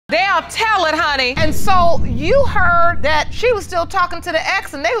They'll tell it, honey. And so you heard that she was still talking to the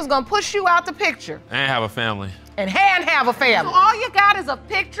ex and they was gonna push you out the picture. And have a family. And have a family. So all you got is a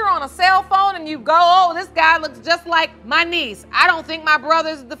picture on a cell phone and you go, oh, this guy looks just like my niece. I don't think my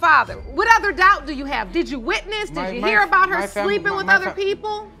brother's the father. What other doubt do you have? Did you witness? Did you hear about her sleeping with other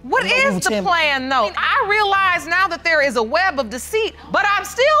people? What is the plan, though? I realize now that there is a web of deceit, but I'm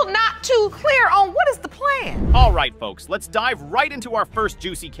still not too clear on what is the plan. All right, folks, let's dive right into our first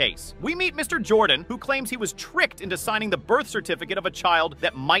juicy case. We meet Mr. Jordan, who claims he was tricked into signing the birth certificate of a child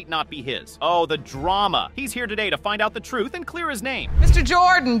that might not be his. Oh, the drama. He's here today to find out the truth and clear his name. Mr.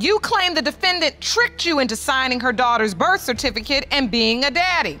 Jordan, you claim the defendant tricked you into signing her daughter's birth certificate and being a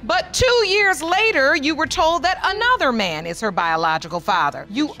daddy. But 2 years later, you were told that another man is her biological father.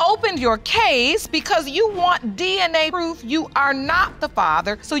 You opened your case because you want DNA proof you are not the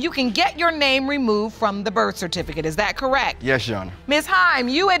father so you can get your name removed from the birth certificate. Is that correct? Yes, Your Honor. Ms. Heim,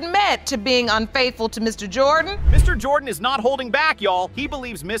 you admit to being unfaithful to Mr. Jordan? Mr. Jordan is not holding back, y'all. He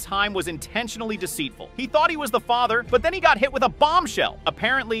believes Miss Heim was intentionally deceitful. He thought he was the father, but then he got hit with a bombshell.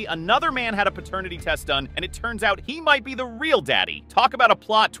 Apparently, another man had a paternity test done, and it turns out he might be the real daddy. Talk about a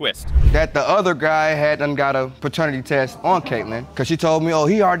plot twist. That the other guy had done got a paternity test on Caitlin, because she told me, oh,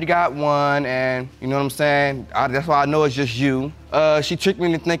 he already got one, and you know what I'm saying? That's why I know it's just you. She tricked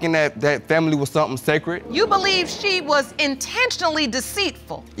me into thinking that family was something sacred. You believe she was intentionally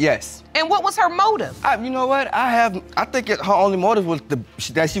deceitful? Yes. And what was her motive? You know what? I think her only motive was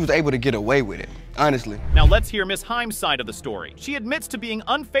that she was able to get away with it. Honestly. Now let's hear Miss Heim's side of the story. She admits to being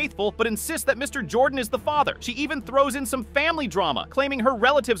unfaithful, but insists that Mr. Jordan is the father. She even throws in some family drama, claiming her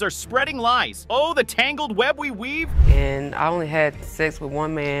relatives are spreading lies. Oh, the tangled web we weave. And I only had sex with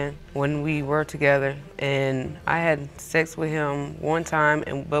one man when we were together, and I had sex with him one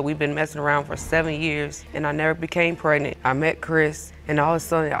time, but we've been messing around for 7 years, and I never became pregnant. I met Chris, and all of a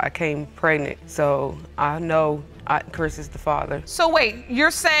sudden I came pregnant. So I know Chris is the father. So wait,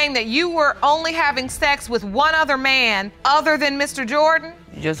 you're saying that you were only having sex with one other man other than Mr. Jordan?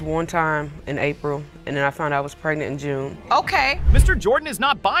 Just one time in April, and then I found out I was pregnant in June. Okay. Mr. Jordan is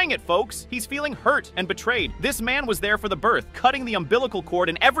not buying it, folks. He's feeling hurt and betrayed. This man was there for the birth, cutting the umbilical cord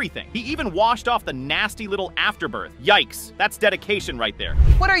and everything. He even washed off the nasty little afterbirth. Yikes, that's dedication right there.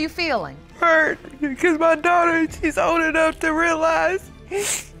 What are you feeling? Hurt, because my daughter, she's old enough to realize.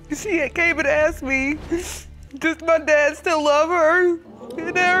 She came and asked me, does my dad still love her?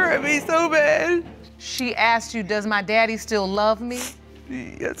 It hurt me so bad. She asked you, does my daddy still love me?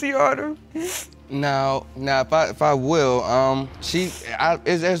 Yes, Your Honor. Now, if I will,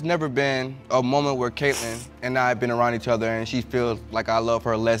 there's never been a moment where Caitlin and I have been around each other and she feels like I love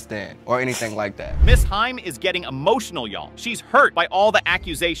her less than, or anything like that. Miss Heim is getting emotional, y'all. She's hurt by all the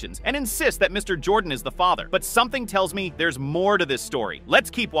accusations and insists that Mr. Jordan is the father. But something tells me there's more to this story. Let's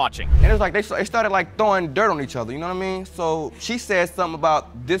keep watching. And it was like they started like throwing dirt on each other, you know what I mean? So she said something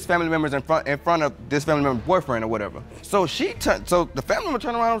about this family member's in front of this family member's boyfriend or whatever. So the family member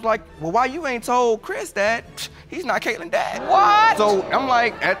turned around and was like, well, why you ain't told Chris that he's not Caitlin's dad? What? So I'm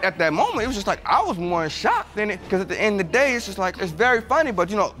like, at that moment, it was just like, I was more in shock than it, because at the end of the day, it's just like, it's very funny, but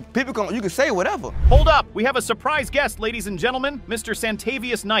you know, you can say whatever. Hold up, we have a surprise guest, ladies and gentlemen. Mr.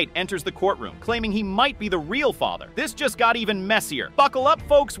 Santavius Knight enters the courtroom, claiming he might be the real father. This just got even messier. Buckle up,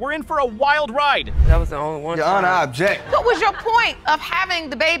 folks, we're in for a wild ride. That was the only one. Your Honor, I object. What was your point of having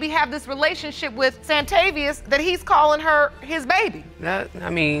the baby have this relationship with Santavius that he's calling her his baby? I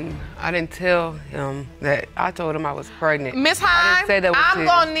didn't tell him that. I told him I was pregnant. Miss Heim, I'm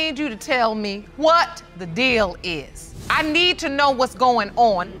gonna need you to tell me what the deal is. I need to know what's going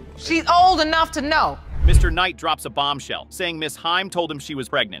on. She's old enough to know. Mr. Knight drops a bombshell, saying Miss Heim told him she was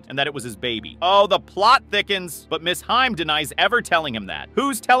pregnant and that it was his baby. Oh, the plot thickens, but Miss Heim denies ever telling him that.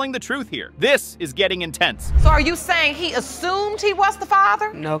 Who's telling the truth here? This is getting intense. So are you saying he assumed he was the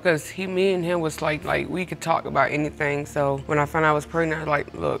father? No, because me and him was like we could talk about anything. So when I found out I was pregnant, I was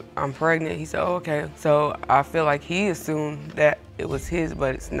like, look, I'm pregnant. He said, oh, okay. So I feel like he assumed that it was his,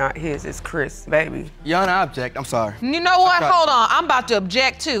 but it's not his, it's Chris' baby. Your Honor, I object, I'm sorry. You know what, hold on, I'm about to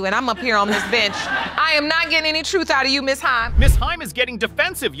object too, and I'm up here on this bench. I am not getting any truth out of you, Miss Heim. Miss Heim is getting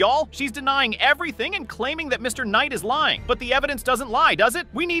defensive, y'all. She's denying everything and claiming that Mr. Knight is lying. But the evidence doesn't lie, does it?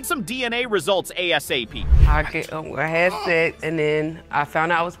 We need some DNA results ASAP. I had sex, and then I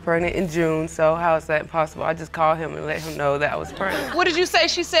found out I was pregnant in June, so how is that possible? I just called him and let him know that I was pregnant. What did you say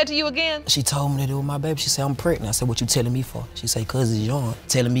she said to you again? She told me to do with my baby. She said, I'm pregnant. I said, what you telling me for? She said, cousin's young,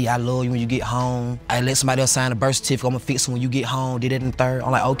 telling me I love you when you get home. I let somebody else sign the birth certificate. I'm gonna fix it when you get home. Did it in the third.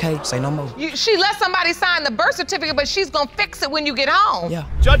 I'm like, okay, say no more. She let somebody sign the birth certificate, but she's gonna fix it when you get home. Yeah.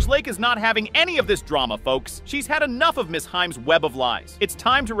 Judge Lake is not having any of this drama, folks. She's had enough of Miss Himes' web of lies. It's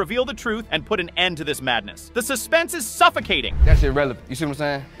time to reveal the truth and put an end to this madness. The suspense is suffocating. That's irrelevant. You see what I'm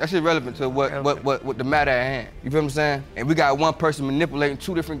saying? That's irrelevant to what the matter at hand. You feel what I'm saying? And we got one person manipulating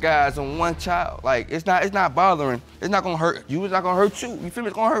two different guys on one child. Like, it's not bothering. It's not gonna hurt you. It's not gonna hurt you. You feel me?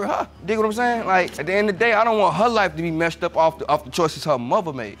 It's gonna hurt her. You dig what I'm saying? Like, at the end of the day, I don't want her life to be messed up off the choices her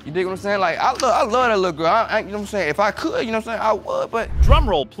mother made. You dig what I'm saying? Like, I love that little girl. You know what I'm saying? If I could, you know what I'm saying, I would, but. Drum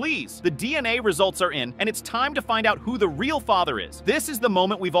roll, please. The DNA results are in, and it's time to find out who the real father is. This is the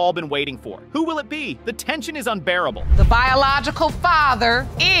moment we've all been waiting for. Who will it be? The tension is unbearable. The biological father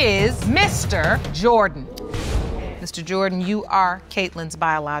is Mr. Jordan. Mr. Jordan, you are Caitlin's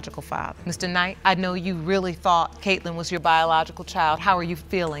biological father. Mr. Knight, I know you really thought Caitlin was your biological child. How are you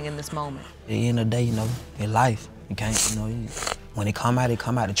feeling in this moment? At the end of the day, you know, in life, you can't, you know, when it come out,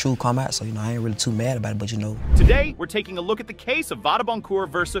 the truth come out. So, you know, I ain't really too mad about it, but you know. Today, we're taking a look at the case of Vadaboncourt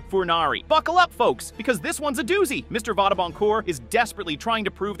versus Furnari. Buckle up, folks, because this one's a doozy. Mr. Vadaboncourt is desperately trying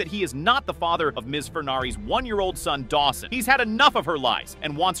to prove that he is not the father of Ms. Furnari's one-year-old son, Dawson. He's had enough of her lies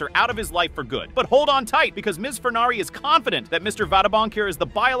and wants her out of his life for good. But hold on tight, because Ms. Furnari is confident that Mr. Vadaboncourt is the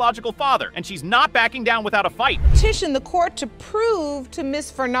biological father, and she's not backing down without a fight. Petition the court to prove to Ms.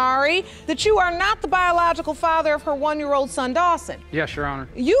 Furnari that you are not the biological father of her one-year-old son, Dawson. Yes, Your Honor.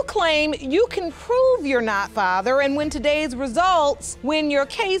 You claim you can prove you're not father, and when today's results win your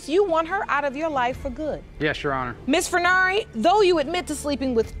case, you want her out of your life for good. Yes, Your Honor. Ms. Furnari, though you admit to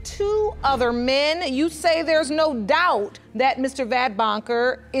sleeping with 2 other men, you say there's no doubt that Mr.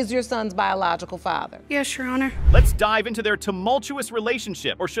 Vadbonker is your son's biological father. Yes, Your Honor. Let's dive into their tumultuous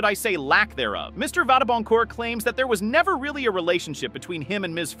relationship, or should I say lack thereof. Mr. Vadaboncourt claims that there was never really a relationship between him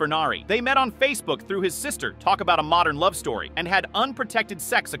and Ms. Furnari. They met on Facebook through his sister, talk about a modern love story, and had unprotected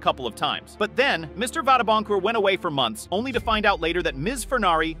sex a couple of times. But then, Mr. Vadaboncourt went away for months, only to find out later that Ms.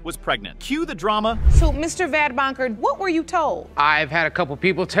 Furnari was pregnant. Cue the drama. So, Mr. Vadbonker, what were you told? I've had a couple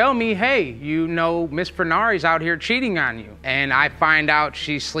people tell me, hey, you know, Miss Furnari's out here cheating on you. And I find out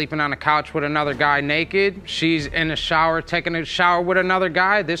she's sleeping on the couch with another guy naked. She's in the shower, taking a shower with another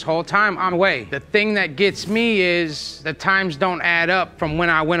guy. This whole time, I'm away. The thing that gets me is the times don't add up from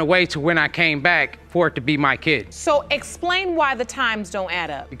when I went away to when I came back for it to be my kid. So explain why the times don't add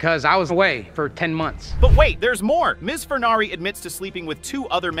up. Because I was away for 10 months. But wait, there's more. Ms. Furnari admits to sleeping with 2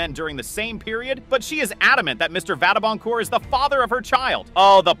 other men during the same period, but she is adamant that Mr. Vadaboncourt is the father of her child.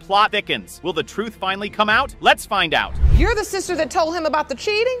 Oh, the plot thickens. Will the truth finally come out? Let's find out. You're the sister that told him about the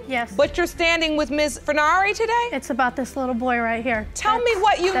cheating? Yes. But you're standing with Ms. Furnari today? It's about this little boy right here. Tell me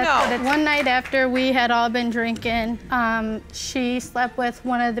what you know. One night after we had all been drinking, she slept with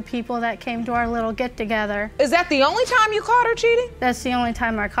one of the people that came to our little get-together. Is that the only time you caught her cheating? That's the only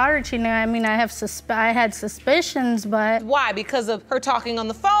time I caught her cheating. I mean, I had suspicions, but... Why? Because of her talking on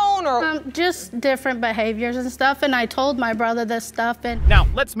the phone, or...? Just different behaviors and stuff, and I told my brother this stuff, and... Now,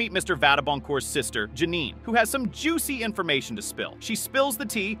 let's meet Mr. Vadaboncourt's sister, Janine, who has some juicy information to spill. She spills the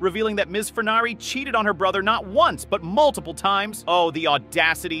tea, revealing that Ms. Furnari cheated on her brother not once, but multiple times. Oh, the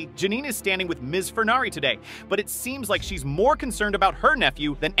audacity. Janine is standing with Ms. Furnari today, but it seems like she's more concerned about her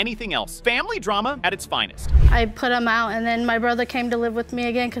nephew than anything else. Family drama at its finest. I put him out, and then my brother came to live with me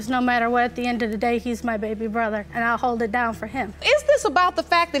again, because no matter what, at the end of the day, he's my baby brother, and I'll hold it down for him. Is this about the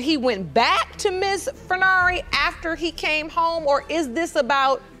fact that he went back to Ms. Furnari after he came home, or is this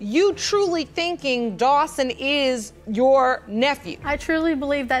about you truly thinking Dawson is your nephew? I truly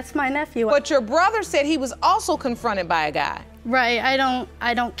believe that's my nephew. But your brother said he was also confronted by a guy. Right,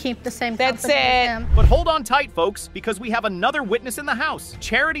 I don't keep the same company with him. But hold on tight, folks, because we have another witness in the house.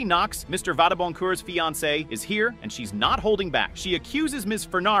 Charity Knox, Mr. Vadaboncourt's fiancée, is here, and she's not holding back. She accuses Ms.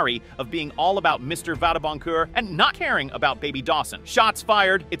 Furnari of being all about Mr. Vadaboncourt and not caring about baby Dawson. Shots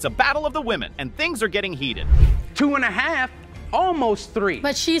fired, it's a battle of the women, and things are getting heated. 2.5, almost 3.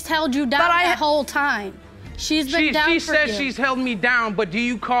 But she's held you down the whole time. She's been down for you. She says she's held me down, but do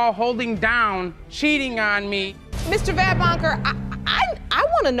you call holding down cheating on me? Mr. Vadbonker, I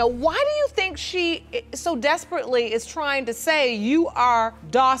want to know, why do you think she so desperately is trying to say you are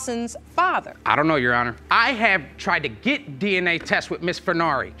Dawson's father? I don't know, Your Honor. I have tried to get DNA tests with Miss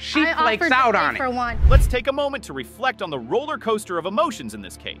Furnari. She flakes out on it. Let's take a moment to reflect on the roller coaster of emotions in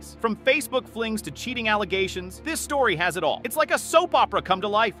this case. From Facebook flings to cheating allegations, this story has it all. It's like a soap opera come to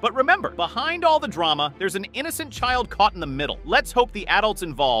life. But remember, behind all the drama, there's an innocent child caught in the middle. Let's hope the adults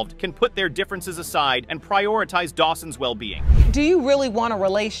involved can put their differences aside and prioritize Dawson's well-being. Do you really want a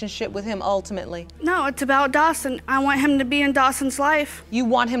relationship with him ultimately? ultimately? No, it's about Dawson. I want him to be in Dawson's life. You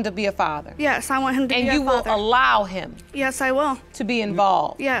want him to be a father? Yes, I want him to be a father. And you will allow him? Yes, I will. To be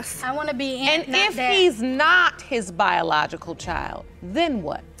involved? Yes. I want to be And if he's not his biological child, then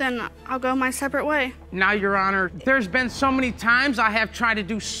what? Then I'll go my separate way. Now, Your Honor, there's been so many times I have tried to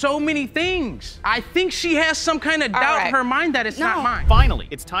do so many things. I think she has some kind of doubt in her mind that it's not mine. Finally,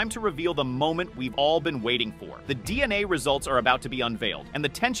 it's time to reveal the moment we've all been waiting for. The DNA results are about to be unveiled, and the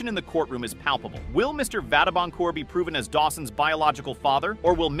tension in the courtroom is palpable. Will Mr. Vadabancourt be proven as Dawson's biological father,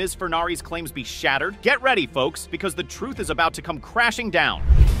 or will Ms. Fernari's claims be shattered? Get ready, folks, because the truth is about to come crashing down.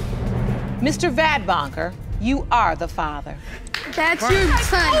 Mr. Vadbonker, you are the father. That's your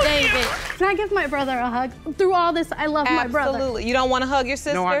son, David. Can I give my brother a hug? Through all this, I love my brother. Absolutely. You don't want to hug your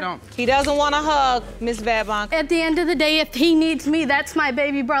sister? No, I don't. He doesn't want to hug Miss Vadbonker. At the end of the day, if he needs me, that's my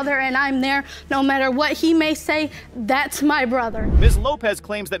baby brother, and I'm there no matter what he may say. That's my brother. Ms. Lopez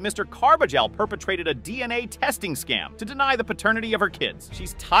claims that Mr. Carbajal perpetrated a DNA testing scam to deny the paternity of her kids.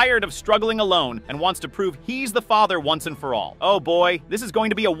 She's tired of struggling alone and wants to prove he's the father once and for all. Oh boy, this is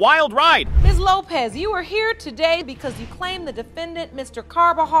going to be a wild ride. Ms. Lopez, you are here today because you claim the defendant, Mr.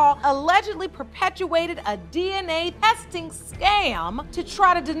 Carbajal, allegedly perpetuated a DNA testing scam to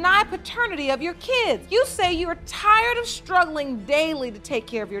try to deny paternity of your kids. You say you're tired of struggling daily to take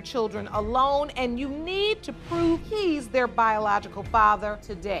care of your children alone, and you need to prove he's their biological father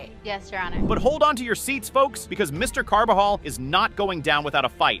today. Yes, Your Honor. But hold on to your seats, folks, because Mr. Carbajal is not going down without a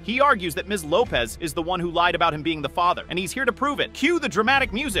fight. He argues that Ms. Lopez is the one who lied about him being the father, and he's here to prove it. Cue the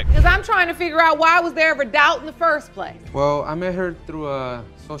dramatic music. Because I'm trying to figure out, why was there ever doubt in the first place? Well, I met her through a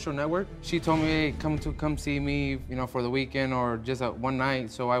social network. She told me, hey, come see me, you know, for the weekend or just one night.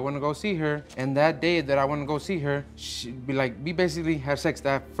 So I went to go see her. And that day that I went to go see her, we basically had sex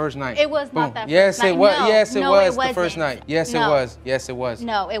that first night. It was not that yes, first night. It was. No, yes, it no, was it the first night. Yes, No. it was. Yes, it was.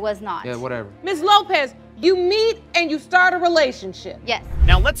 No, it was not. Yeah, whatever. Ms. Lopez, you meet and you start a relationship. Yes.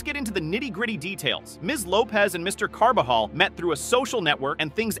 Now let's get into the nitty-gritty details. Ms. Lopez and Mr. Carbajal met through a social network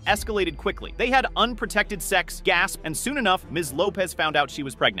and things escalated quickly. They had unprotected sex, gasp, and soon enough, Ms. Lopez found out she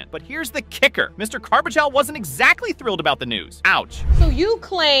was pregnant. But here's the kicker. Mr. Carbajal wasn't exactly thrilled about the news. Ouch. So you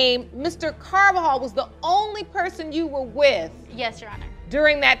claim Mr. Carbajal was the only person you were with Yes, Your Honor.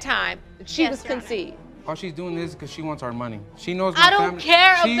 during that time that she Yes, was Your Honor. conceived. All she's doing this because she wants our money. She knows my I don't family.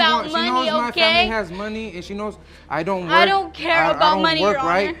 care she about she money, knows my okay? family has money, and she knows I don't work. I don't care about don't money, work, Your Honor.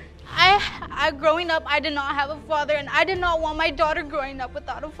 right? I growing up, I did not have a father, and I did not want my daughter growing up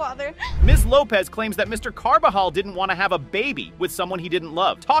without a father. Ms. Lopez claims that Mr. Carbajal didn't want to have a baby with someone he didn't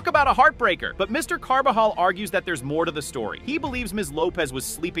love. Talk about a heartbreaker. But Mr. Carbajal argues that there's more to the story. He believes Ms. Lopez was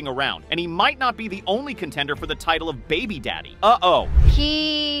sleeping around, and he might not be the only contender for the title of baby daddy. Uh-oh.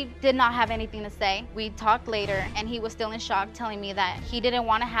 He did not have anything to say. We talked later, and he was still in shock, telling me that he didn't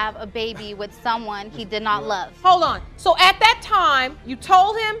want to have a baby with someone he did not love. Hold on. So at that time, you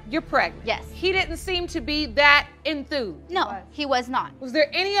told him you're pregnant. Yes. He didn't seem to be that enthused. No, he was not. Was there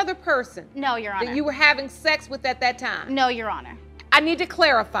any other person No, Your Honor. that you were having sex with at that time? No, Your Honor. I need to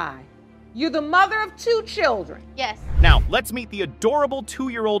clarify. You're the mother of 2 children. Yes. Now, let's meet the adorable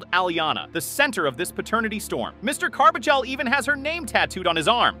 2-year-old Aliana, the center of this paternity storm. Mr. Carbajal even has her name tattooed on his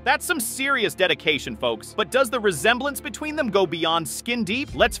arm. That's some serious dedication, folks. But does the resemblance between them go beyond skin deep?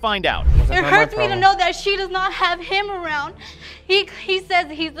 Let's find out. It hurts me to know that she does not have him around. He says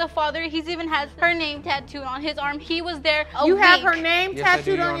he's the father. He's even has her name tattooed on his arm. He was there a You week. have her name Yes, I do,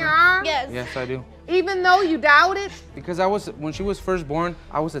 tattooed Your on your Honor. arm? Yes. Yes, I do. Even though you doubted? Because when she was first born,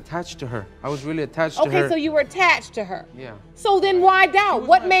 I was attached to her. I was really attached to her. Okay, so you were attached to her. Yeah. So then why doubt?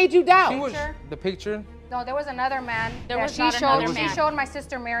 What made you doubt? She was the picture. No, there was another man. There was she not showed. another She man. showed my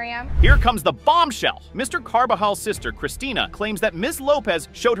sister Miriam. Here comes the bombshell. Mr. Carbajal's sister, Christina, claims that Ms. Lopez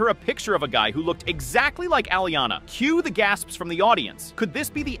showed her a picture of a guy who looked exactly like Aliana. Cue the gasps from the audience. Could this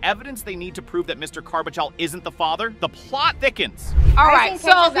be the evidence they need to prove that Mr. Carbajal isn't the father? The plot thickens. All I've right, seen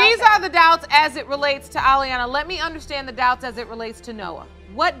so pictures these out are the doubts as it relates to Aliana. Let me understand the doubts as it relates to Noah.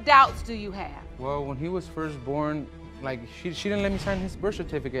 What doubts do you have? Well, when he was first born, like she didn't let me sign his birth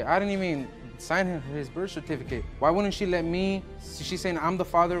certificate. I didn't even sign his birth certificate. Why wouldn't she let me? She's saying I'm the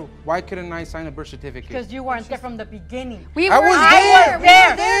father. Why couldn't I sign a birth certificate? Because you weren't there from the beginning. I was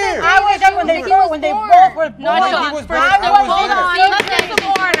there. I was there when they both were born. No, When he was born, I was Hold there. on, let's get some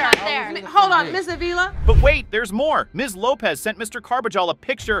order. Hold on, on, Miss Avila. But wait, there's more. Ms. Lopez sent Mr. Carbajal a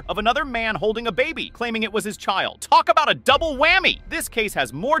picture of another man holding a baby, claiming it was his child. Talk about a double whammy. This case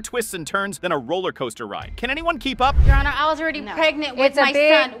has more twists and turns than a roller coaster ride. Can anyone keep up? Your Honor, I was already pregnant with my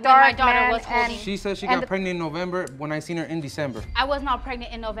son when my daughter was holding. She said she got pregnant in November when I seen her in December. I was not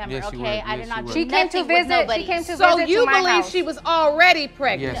pregnant in November, Yes, you okay? were. I Yes, did not you were. do She came to nothing with visit. nobody. She came to So visit you to my believe house. she was already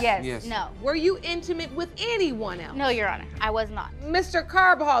pregnant? Yes. Yes. No. Were you intimate with anyone else? No, Your Honor, I was not. Mr.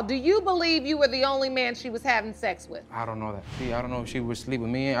 Carbajal, do you believe you were the only man she was having sex with? I don't know that. See, I don't know if she would sleep with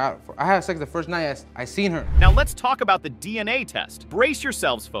me. I had sex the first night I seen her. Now let's talk about the DNA test. Brace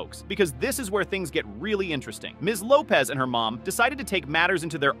yourselves, folks, because this is where things get really interesting. Ms. Lopez and her mom decided to take matters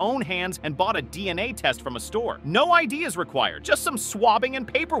into their own hands and bought a DNA test from a store. No ID is required, just some swabbing and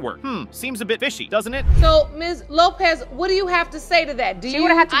paperwork. Seems a bit fishy, doesn't it? So, Ms. Lopez, what do you have to say to that? She would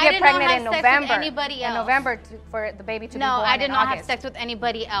have had to I get did not pregnant have in sex with November. anybody else. In November for the baby to be born. No, I did in not have August. sex with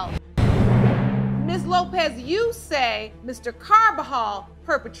anybody else. Ms. Lopez, you say Mr. Carbajal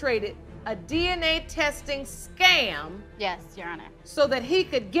perpetrated a DNA testing scam Yes, Your Honor. so that he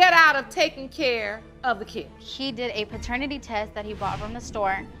could get out of taking care of the kid. He did a paternity test that he bought from the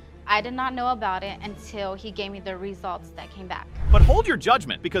store. I did not know about it until he gave me the results that came back. But hold your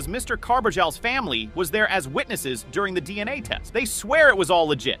judgment, because Mr. Carbajal's family was there as witnesses during the DNA test. They swear it was all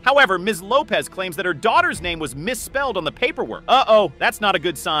legit. However, Ms. Lopez claims that her daughter's name was misspelled on the paperwork. Uh-oh, that's not a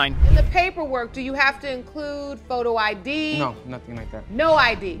good sign. In the paperwork, do you have to include photo ID? No, nothing like that. No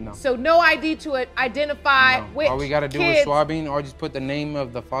ID? No. So no ID to identify No. which All we gotta do kids, is swabbing or just put the name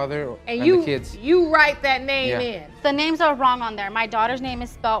of the father and you, the kids. you write that name in. The names are wrong on there. My daughter's name is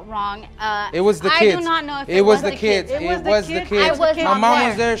spelled wrong. It was the I kids. do not know if it was the kids. It was the kids. I was My not mom there.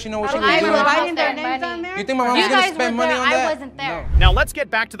 was there. She know what she was I doing. was not Writing their there. names on there? You think my mom You was gonna guys spend were money there. on that? I wasn't there. No. Now let's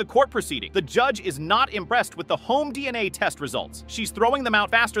get back to the court proceeding. The judge is not impressed with the home DNA test results. She's throwing them out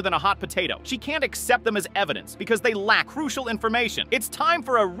faster than a hot potato. She can't accept them as evidence because they lack crucial information. It's time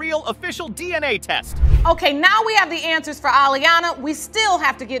for a real official DNA test. Okay, now we have the answers for Aliana. We still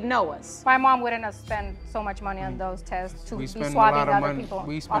have to get Noah's. My mom wouldn't have spent so much money on those tests to We be spend a swabbing lot of other money. people.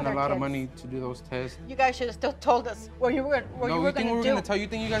 We spend a other lot of kids. money to do those tests. You guys should have still told us what you were No, you think we going were to do. gonna tell you?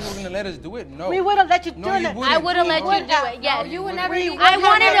 Think you guys were gonna let us do it? No. We would have let you No, do you it. wouldn't. I would have let You you do wouldn't. it. Yes. You would never. We You would I have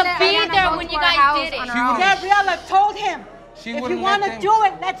wanted let to her be go there to when you our guys house did it. on our She own. would've- Gabriella told him, She if you wouldn't want let to them. do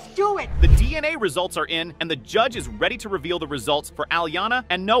it, let's do it. The DNA results are in, and the judge is ready to reveal the results for Aliana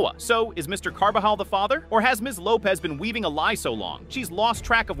and Noah. So, is Mr. Carbajal the father? Or has Ms. Lopez been weaving a lie so long? She's lost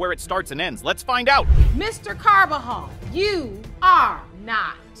track of where it starts and ends. Let's find out. Mr. Carbajal, you are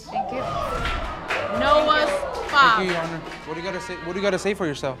not Thank you. Noah's Thank father. you, Your Honor. What do you gotta say? What do you gotta say for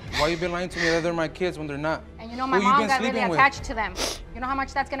yourself? Why you been lying to me that they're my kids when they're not? And you know my Who you mom been got really sleeping with? attached to them. You know how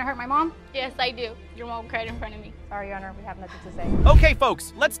much that's gonna hurt my mom? Yes, I do. Your mom cried in front of me. Sorry, Your Honor, we have nothing to say. Okay,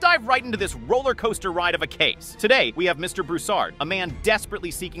 folks, let's dive right into this roller coaster ride of a case. Today, we have Mr. Broussard, a man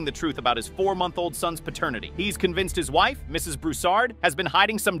desperately seeking the truth about his 4-month-old son's paternity. He's convinced his wife, Mrs. Broussard, has been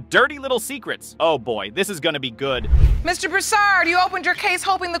hiding some dirty little secrets. Oh boy, this is gonna be good. Mr. Broussard, you opened your case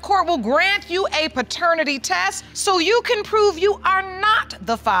hoping the court will grant you a paternity test so you can prove you are not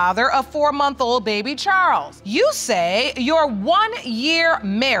the father of 4-month-old baby Charles. You say your 1-year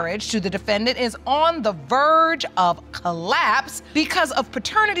marriage to the defendant is on the verge of collapse because of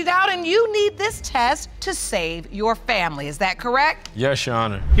paternity doubt, and you need this test to save your family. Is that correct? Yes, Your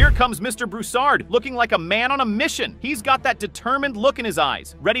Honor. Here comes Mr. Broussard, looking like a man on a mission. He's got that determined look in his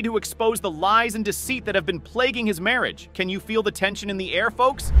eyes, ready to expose the lies and deceit that have been plaguing his marriage. Can you feel the tension in the air,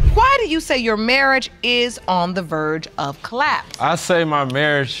 folks? Why do you say your marriage is on the verge of collapse? I say my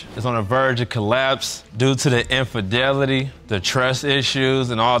marriage is on the verge of collapse due to the infidelity, the trust issues,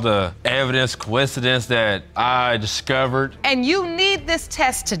 and all the evidence, coincidence that I discovered. And you need this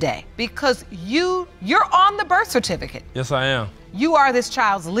test today because you're on the birth certificate. Yes, I am. You are this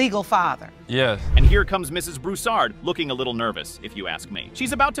child's legal father. Yes. And here comes Mrs. Broussard, looking a little nervous, if you ask me.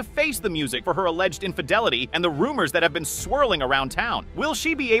 She's about to face the music for her alleged infidelity and the rumors that have been swirling around town. Will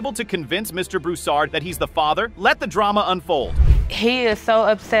she be able to convince Mr. Broussard that he's the father? Let the drama unfold. He is so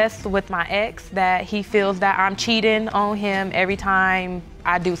obsessed with my ex that he feels that I'm cheating on him every time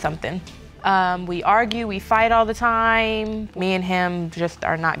I do something. We argue, we fight all the time. Me and him just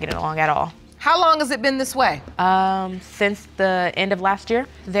are not getting along at all. How long has it been this way? Since the end of last year.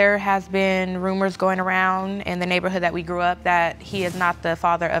 There has been rumors going around in the neighborhood that we grew up that he is not the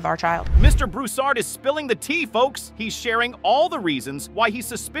father of our child. Mr. Broussard is spilling the tea, folks. He's sharing all the reasons why he's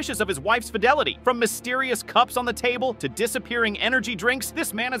suspicious of his wife's fidelity. From mysterious cups on the table to disappearing energy drinks,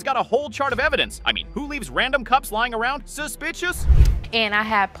 this man has got a whole chart of evidence. I mean, who leaves random cups lying around? Suspicious? And I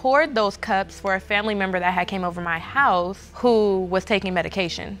had poured those cups for a family member that had came over my house who was taking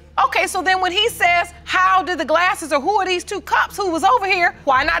medication. Okay, so then when he says, how did the glasses, or who are these 2 cups who was over here?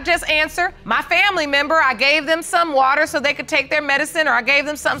 Why not just answer, my family member, I gave them some water so they could take their medicine, or I gave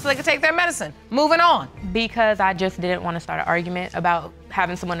them something so they could take their medicine. Moving on. Because I just didn't want to start an argument about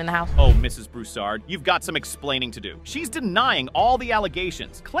having someone in the house. Oh, Mrs. Broussard, you've got some explaining to do. She's denying all the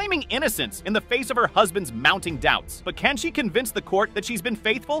allegations, claiming innocence in the face of her husband's mounting doubts. But can she convince the court that she's been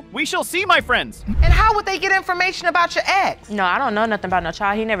faithful? We shall see, my friends. And how would they get information about your ex? No, I don't know nothing about no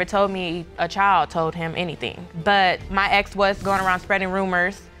child. He never told me a child told him anything. But my ex was going around spreading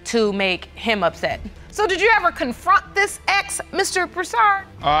rumors to make him upset. So did you ever confront this ex, Mr. Broussard?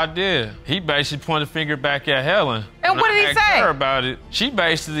 Oh, I did. He basically pointed a finger back at Helen. And what did he say? Her about it. She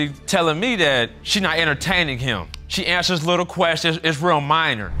basically telling me that she's not entertaining him. She answers little questions, it's real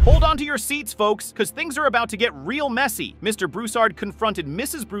minor. Hold on to your seats, folks, because things are about to get real messy. Mr. Broussard confronted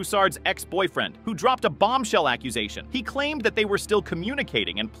Mrs. Broussard's ex-boyfriend, who dropped a bombshell accusation. He claimed that they were still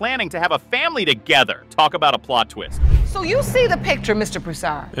communicating and planning to have a family together. Talk about a plot twist. So you see the picture, Mr.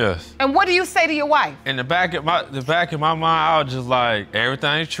 Broussard? Yes. And what do you say to your wife? In the back of my mind, I was just like,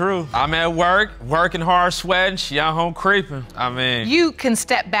 everything's true. I'm at work, working hard, sweating, she out home creeping. I mean. You can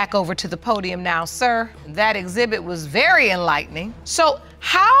step back over to the podium now, sir. That exhibit was very enlightening. So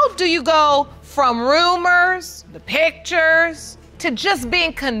how do you go from rumors, the pictures, to just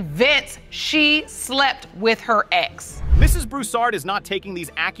being convinced she slept with her ex? Mrs. Broussard is not taking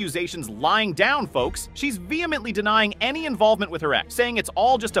these accusations lying down, folks. She's vehemently denying any involvement with her ex, saying it's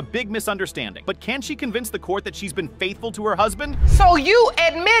all just a big misunderstanding. But can she convince the court that she's been faithful to her husband? So you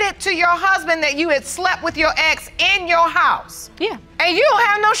admitted to your husband that you had slept with your ex in your house? Yeah. And you don't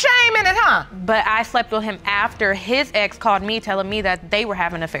have no shame in it, huh? But I slept with him after his ex called me telling me that they were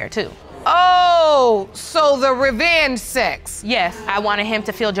having an affair too. Oh, so the revenge sex. Yes, I wanted him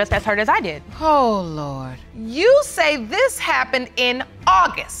to feel just as hurt as I did. Oh, Lord. You say this happened in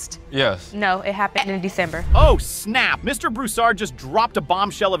August. Yes. No, it happened in December. Oh, snap. Mr. Broussard just dropped a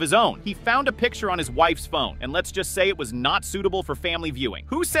bombshell of his own. He found a picture on his wife's phone, and let's just say it was not suitable for family viewing.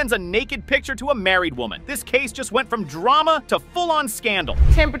 Who sends a naked picture to a married woman? This case just went from drama to full-on scandal.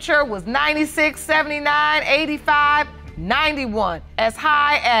 Temperature was 96, 79, 85, 91, as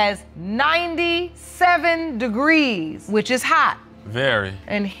high as 97 degrees, which is hot. Very.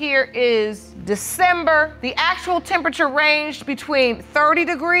 And here is December. The actual temperature ranged between 30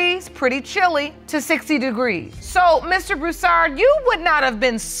 degrees, pretty chilly, to 60 degrees. So, Mr. Broussard, you would not have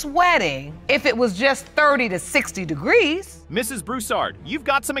been sweating if it was just 30 to 60 degrees. Mrs. Broussard, you've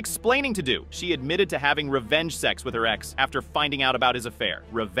got some explaining to do. She admitted to having revenge sex with her ex after finding out about his affair.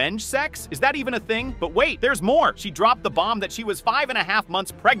 Revenge sex? Is that even a thing? But wait, there's more. She dropped the bomb that she was 5.5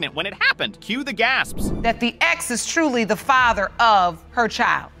 months pregnant when it happened. Cue the gasps. That the ex is truly the father of her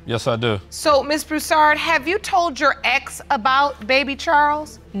child. Yes, I do. So, Ms. Broussard, have you told your ex about baby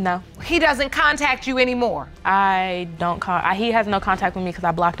Charles? No. He doesn't contact you anymore? I don't he has no contact with me because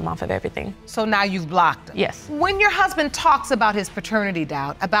I blocked him off of everything. So now you've blocked him? Yes. When your husband talks about his paternity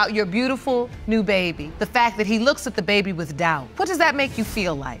doubt, about your beautiful new baby, the fact that he looks at the baby with doubt, what does that make you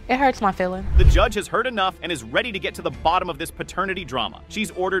feel like? It hurts my feelings. The judge has heard enough and is ready to get to the bottom of this paternity drama.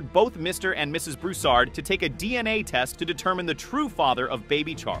 She's ordered both Mr. and Mrs. Broussard to take a DNA test to determine the true father of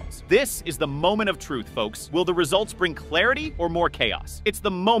baby Charles. This is the moment of truth, folks. Will the results bring clarity or more chaos? It's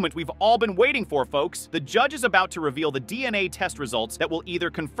the moment we've all been waiting for, folks. The judge is about to reveal the DNA test results that will either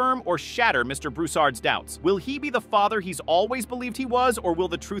confirm or shatter Mr. Broussard's doubts. Will he be the father he's always believed he was, or will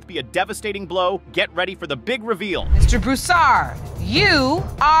the truth be a devastating blow? Get ready for the big reveal. Mr. Broussard, you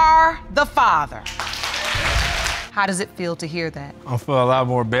are the father. How does it feel to hear that? I feel a lot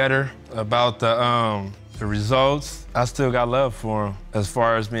more better about the results. I still got love for him. As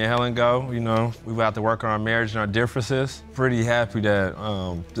far as me and Helen go, you know, we have to work on our marriage and our differences. Pretty happy that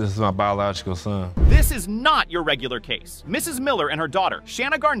this is my biological son. This is not your regular case. Mrs. Miller and her daughter,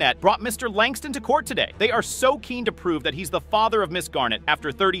 Shanna Garnett, brought Mr. Langston to court today. They are so keen to prove that he's the father of Miss Garnett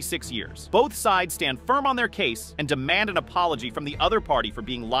after 36 years. Both sides stand firm on their case and demand an apology from the other party for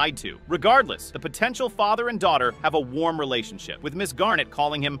being lied to. Regardless, the potential father and daughter have a warm relationship, with Miss Garnett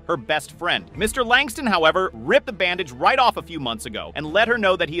calling him her best friend. Mr. Langston, however, ripped the bandage right off a few months ago and let her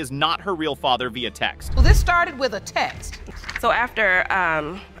know that he is not her real father via text. Well, this started with a text. So after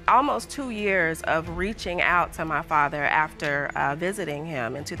almost 2 years of reaching out to my father after visiting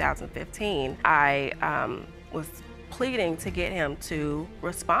him in 2015, I was pleading to get him to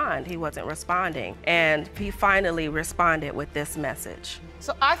respond. He wasn't responding. And he finally responded with this message.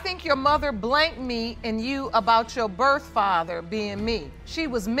 So I think your mother blanked me and you about your birth father being me. She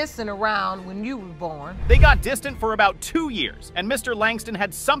was missing around when you were born. They got distant for about 2 years, and Mr. Langston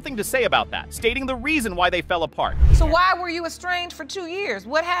had something to say about that, stating the reason why they fell apart. So why were you estranged for 2 years?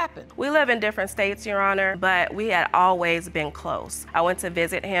 What happened? We live in different states, Your Honor, but we had always been close. I went to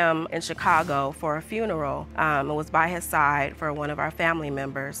visit him in Chicago for a funeral. It was by his side for one of our family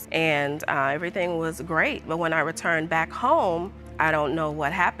members, and everything was great. But when I returned back home, I don't know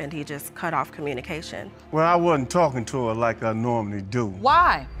what happened. He just cut off communication. Well, I wasn't talking to her like I normally do.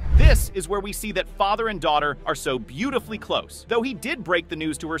 Why? This is where we see that father and daughter are so beautifully close. Though he did break the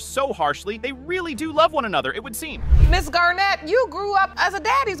news to her so harshly, they really do love one another, it would seem. Miss Garnett, you grew up as a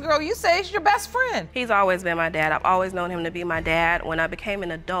daddy's girl. You say he's your best friend. He's always been my dad. I've always known him to be my dad. When I became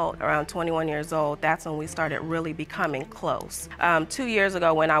an adult, around 21 years old, that's when we started really becoming close. 2 years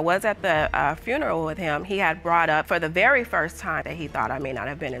ago, when I was at the funeral with him, he had brought up for the very first time that he thought I may not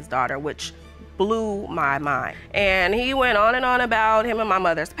have been his daughter, which blew my mind. And he went on and on about him and my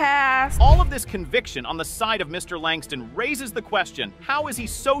mother's past. All of this conviction on the side of Mr. Langston raises the question, how is he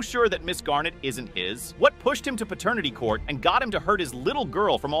so sure that Miss Garnett isn't his? What pushed him to paternity court and got him to hurt his little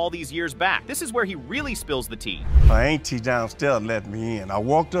girl from all these years back? This is where he really spills the tea. My auntie downstairs let me in. I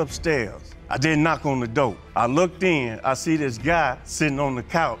walked upstairs. I didn't knock on the door. I looked in. I see this guy sitting on the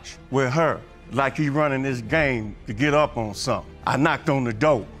couch with her, like he running this game to get up on something. I knocked on the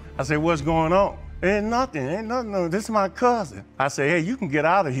door. I said, what's going on? Ain't nothing, no, this is my cousin. I said, hey, you can get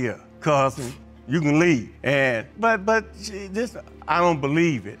out of here, cousin. You can leave. And, but this, I don't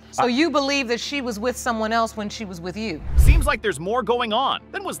believe it. So you believe that she was with someone else when she was with you? Seems like there's more going on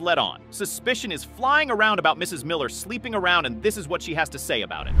than was let on. Suspicion is flying around about Mrs. Miller sleeping around, and this is what she has to say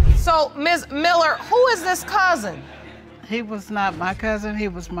about it. So, Ms. Miller, who is this cousin? He was not my cousin. He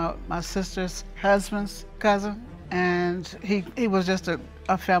was my sister's husband's cousin, and he was just a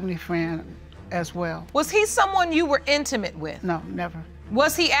family friend as well. Was he someone you were intimate with? No, never.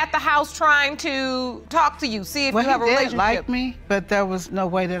 Was he at the house trying to talk to you, see if you have a relationship? He did like me, but there was no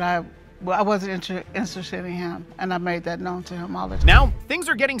way that I wasn't interested in him, and I made that known to him all the time. Now, things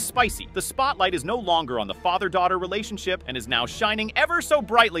are getting spicy. The spotlight is no longer on the father-daughter relationship and is now shining ever so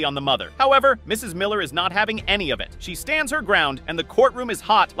brightly on the mother. However, Mrs. Miller is not having any of it. She stands her ground, and the courtroom is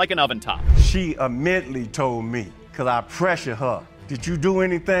hot like an oven top. She immediately told me, because I pressured her, did you do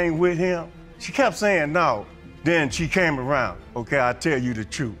anything with him? She kept saying no. Then she came around. Okay, I'll tell you the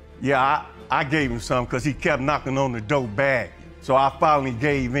truth. Yeah, I gave him some because he kept knocking on the door bagging. So I finally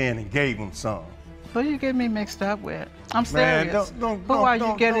gave in and gave him some. What are you getting me mixed up with? I'm serious. Man, who are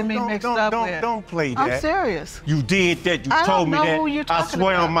you getting me mixed up with? Don't play that. I'm serious. You did that. You told me that. I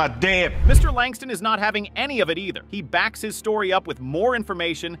swear on my dad. Mr. Langston is not having any of it either. He backs his story up with more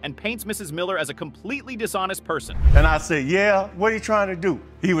information and paints Mrs. Miller as a completely dishonest person. And I said, yeah, what are you trying to do?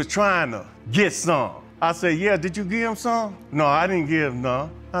 He was trying to get some. I said, yeah, did you give him some? No, I didn't give him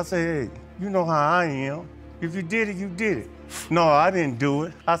none. I said, hey, you know how I am. If you did it, you did it. No, I didn't do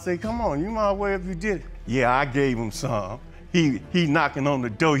it. I said, come on, you might well if you did it. Yeah, I gave him some. He knocking on the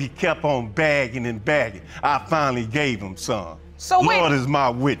door. He kept on bagging and bagging. I finally gave him some. So Lord is my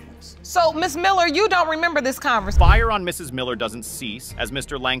witness. So, Miss Miller, you don't remember this conversation? Fire on Mrs. Miller doesn't cease, as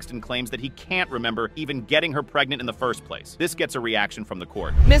Mr. Langston claims that he can't remember even getting her pregnant in the first place. This gets a reaction from the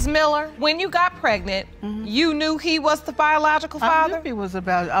court. Miss Miller, when you got pregnant, you knew he was the biological father? I knew he was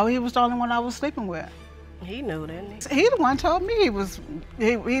he was the only one I was sleeping with. He knew, didn't he? He the one told me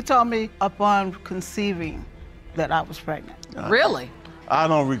he told me upon conceiving that I was pregnant. Really? I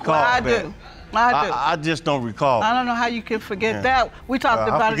don't recall that. I do. I just don't recall. I don't know how you can forget that. We talked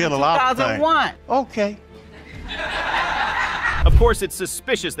about it in 2001. Okay. Of course, it's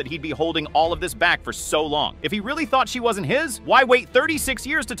suspicious that he'd be holding all of this back for so long. If he really thought she wasn't his, why wait 36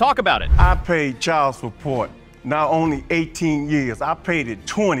 years to talk about it? I paid child support. Not only 18 years, I paid it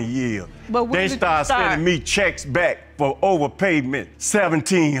 20 years. But they started sending me checks back for overpayment,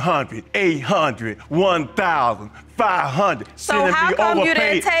 $1,700, $800, $1,000, $500. So how come you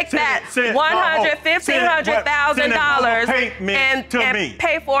didn't take that $150,000 and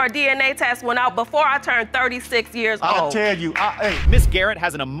pay for a DNA test before I turned 36 years old? I'll tell you, Miss Garrett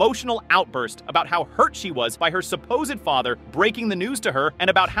has an emotional outburst about how hurt she was by her supposed father breaking the news to her and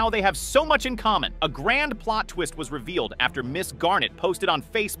about how they have so much in common. A grand plot twist was revealed after Miss Garnett posted on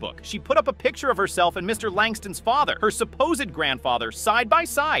Facebook. She put up a picture of herself and Mr. Langston's father, her supposed grandfather, side by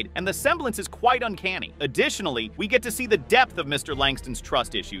side, and the semblance is quite uncanny. Additionally, we get to see the depth of Mr. Langston's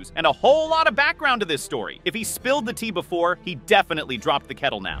trust issues and a whole lot of background to this story. If he spilled the tea before, he definitely dropped the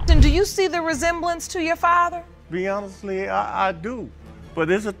kettle now. And do you see the resemblance to your father? Be honestly, I do. But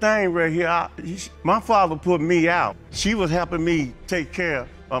there's a thing right here. My father put me out. She was helping me take care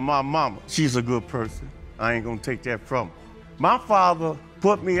of my mama. She's a good person. I ain't gonna take that from her. My father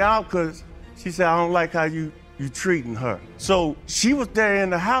put me out because she said, I don't like how you treating her. So she was there in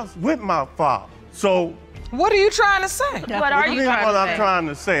the house with my father. So what are you trying to say? What are you trying to say? What I'm trying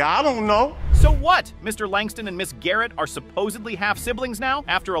to say, I don't know. So what? Mr. Langston and Miss Garrett are supposedly half-siblings now?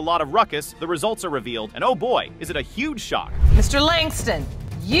 After a lot of ruckus, the results are revealed, and oh boy, is it a huge shock. Mr. Langston,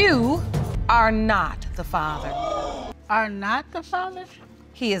 you are not the father. Are not the father?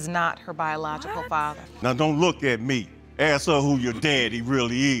 He is not her biological father. Now don't look at me. Ask her who your daddy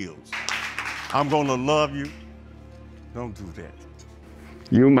really is. I'm gonna love you. Don't do that.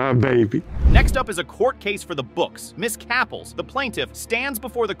 You my baby. Next up is a court case for the books. Miss Capples, the plaintiff, stands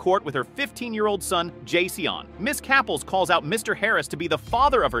before the court with her 15-year-old son, Jason. Miss Capples calls out Mr. Harris to be the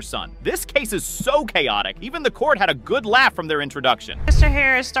father of her son. This case is so chaotic, even the court had a good laugh from their introduction. Mr.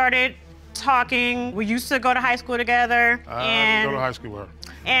 Harris started talking. We used to go to high school together. I didn't go to high school with her.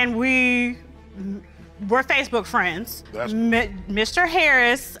 And we were Facebook friends. Mr.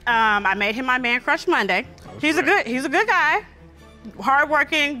 Harris, I made him my man crush Monday. He's a good guy.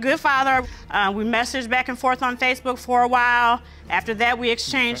 Hardworking, good father. We messaged back and forth on Facebook for a while. After that, we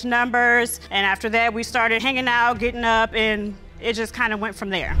exchanged numbers. And after that, we started hanging out, getting up, and it just kind of went from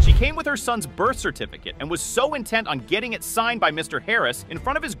there. She came with her son's birth certificate and was so intent on getting it signed by Mr. Harris in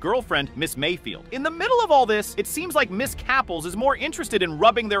front of his girlfriend, Miss Mayfield. In the middle of all this, it seems like Miss Capples is more interested in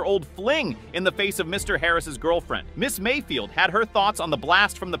rubbing their old fling in the face of Mr. Harris's girlfriend. Miss Mayfield had her thoughts on the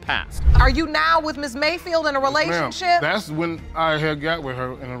blast from the past. Are you now with Miss Mayfield in a relationship? That's when I had got with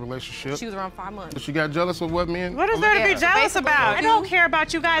her in a relationship. She was around 5 months. She got jealous of what me and... What is there to be jealous about? I don't care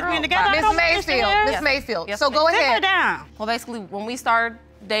about you guys being together. Miss Mayfield, Yes, so go Sit ahead. down. Well, basically, when we started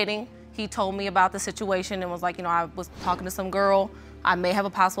dating, he told me about the situation and was like, you know, I was talking to some girl. I may have a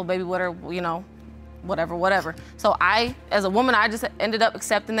possible baby with her, you know, whatever. So I, as a woman, I just ended up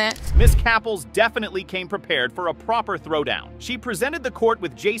accepting that. Miss Capples definitely came prepared for a proper throwdown. She presented the court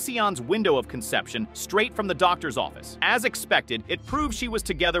with Jason's window of conception straight from the doctor's office. As expected, it proved she was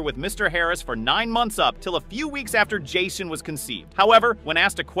together with Mr. Harris for 9 months up till a few weeks after Jason was conceived. However, when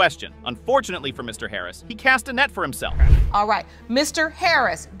asked a question, unfortunately for Mr. Harris, he cast a net for himself. All right, Mr.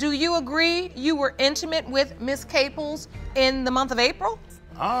 Harris, do you agree you were intimate with Miss Capples in the month of April?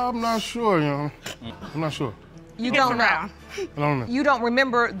 I'm not sure, you know. I'm not sure. You don't know? I don't know. You don't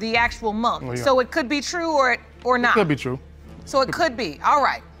remember the actual month. Oh, yeah. So it could be true or not? It could be true. So it could be. All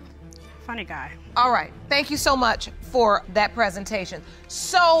right. Funny guy. All right. Thank you so much for that presentation.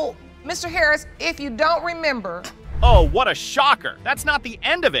 So, Mr. Harris, if you don't remember... Oh, what a shocker. That's not the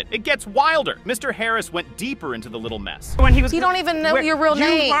end of it. It gets wilder. Mr. Harris went deeper into the little mess. When he was... He don't even know your real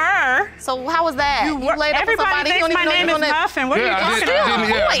name. You were. So how was that? You were. laid up with Everybody somebody, thinks you don't my even name know is your Muffin. What are you talking Wait about? a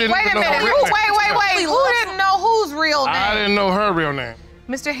minute. Wait. Who didn't know whose real name? I didn't know her real name.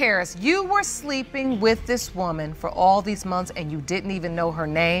 Mr. Harris, you were sleeping with this woman for all these months and you didn't even know her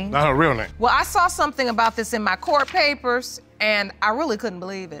name? Not her real name. Well, I saw something about this in my court papers and I really couldn't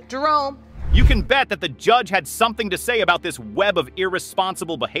believe it. Jerome? You can bet that the judge had something to say about this web of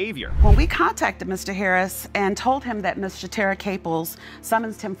irresponsible behavior. Well, we contacted Mr. Harris and told him that Ms. Shatera Caples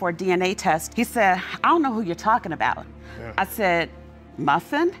summonsed him for a DNA test. He said, I don't know who you're talking about. Yeah. I said,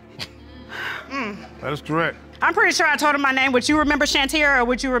 Muffin? That is correct. I'm pretty sure I told him my name. Would you remember Shantira or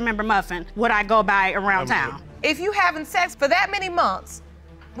would you remember Muffin? Would I go by around town? If you having sex for that many months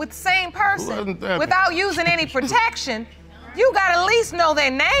with the same person without using any protection, you gotta at least know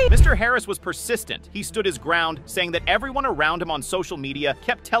their name. Mr. Harris was persistent. He stood his ground, saying that everyone around him on social media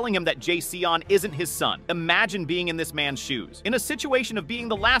kept telling him that Jason isn't his son. Imagine being in this man's shoes. In a situation of being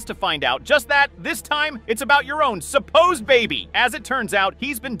the last to find out, just that, this time, it's about your own supposed baby. As it turns out,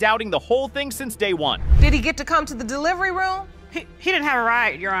 he's been doubting the whole thing since day one. Did he get to come to the delivery room? He didn't have a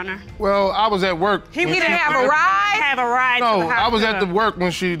ride, Your Honor. Well, I was at work. He didn't have a ride? Have a ride. No, I was at the work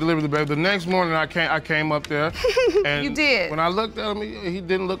when she delivered the baby. The next morning, I came up there. And you did? When I looked at him, he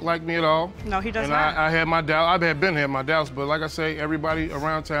didn't look like me at all. No, he does and not. I had my doubt. I had been having my doubts, but like I say, everybody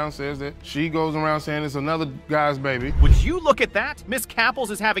around town says that she goes around saying it's another guy's baby. Would you look at that? Miss Capples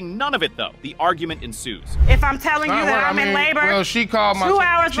is having none of it, though. The argument ensues. If I'm telling you that I'm in labor, well, she called my 2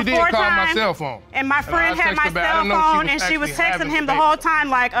 hours she before did call time, my cell phone. And my friend had my cell phone, and she was texting him the whole time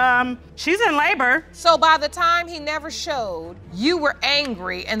like, she's in labor. So by the time he never showed, you were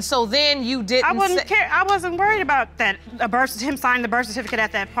angry, and so then you didn't. I wouldn't care. I wasn't worried about that. Him signing the birth certificate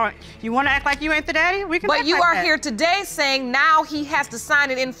at that point. You want to act like you ain't the daddy? We can. But act you like are that. here today saying now he has to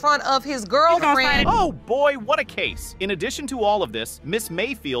sign it in front of his girlfriend. Oh boy, what a case. In addition to all of this, Miss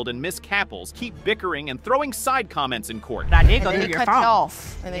Mayfield and Miss Capples keep bickering and throwing side comments in court. I did go And through then he your cut phone. you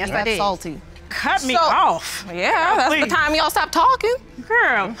off, and then Yes, you I got did. salty. Cut me off. Yeah, that's Please. the time y'all stopped talking.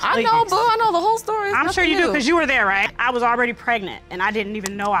 Girl, I know, boo. I know the whole story. I'm sure you do because you were there, right? I was already pregnant, and I didn't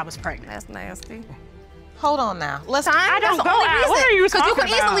even know I was pregnant. That's nasty. Hold on now. Let's. I don't That's the go only out. reason. What are you Because you talking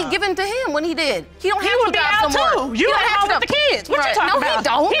could easily about? give in to him when he did. He don't He have would to be drive out somewhere. too. You don't at have home to with the kids. What you Right. talking No, about? he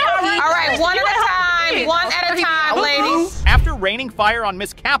don't. He already- All right, one at a time. One at a time, ladies. After raining fire on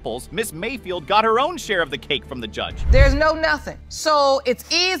Miss Capples, Miss Mayfield got her own share of the cake from the judge. There's no nothing. So it's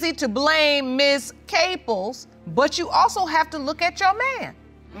easy to blame Miss Capples, but you also have to look at your man.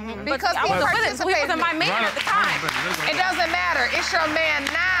 Because I he wasn't with it. We participated. wasn't my man at the time. It doesn't matter. It's your man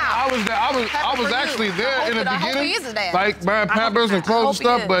now. I was there. I was actually there in the I hope he beginning, is his dad. like buying Pampers and clothes and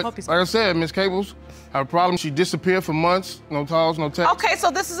hope he stuff. is. But like I said, Miss Cables had a problem. She disappeared for months. No calls, no texts. Okay,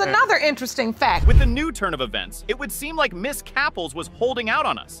 so this is another interesting fact. With the new turn of events, it would seem like Miss Capples was holding out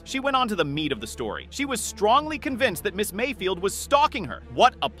on us. She went on to the meat of the story. She was strongly convinced that Miss Mayfield was stalking her.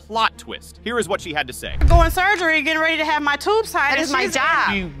 What a plot twist. Here is what she had to say. Going surgery, getting ready to have my tubes tied. That is my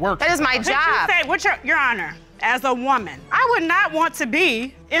job. She worked. That is my Did you job. say, what's your honor, as a woman, I would not want to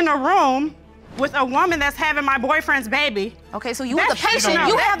be in a room with a woman that's having my boyfriend's baby. Okay, so you was a That's- patient. no,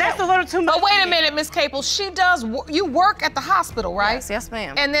 You that- have that's a little too much. But wait a minute, Miss Capples. She does. You work at the hospital, right? Yes,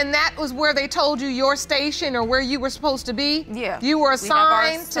 ma'am. And then that was where they told you your station or where you were supposed to be. Yeah. You were We have our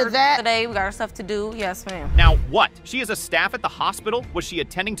assigned to surgery that. today. We got our stuff to do. Yes, ma'am. Now what? She is a staff at the hospital? Was she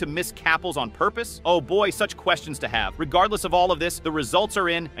attending to Miss Capples on purpose? Oh boy, such questions to have. Regardless of all of this, the results are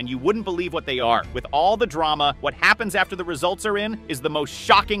in, and you wouldn't believe what they are. With all the drama, what happens after the results are in is the most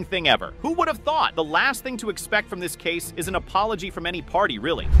shocking thing ever. Who would have thought? The last thing to expect from this case is an apology from any party,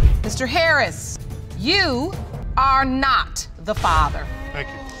 really. Mr. Harris, you are not the father. Thank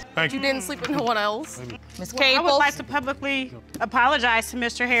you. Thank You you. didn't sleep with no one else. Miss I would Capples. like to publicly apologize to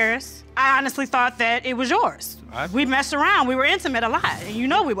Mr. Harris. I honestly thought that it was yours. We messed around. We were intimate a lot, and you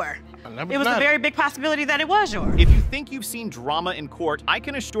know we were. It was a very big possibility that it was yours. If you think you've seen drama in court, I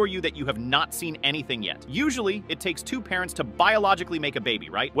can assure you that you have not seen anything yet. Usually, it takes two parents to biologically make a baby,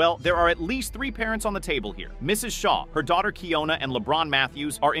 right? Well, there are at least three parents on the table here. Mrs. Shaw, her daughter Kiona, and LeBron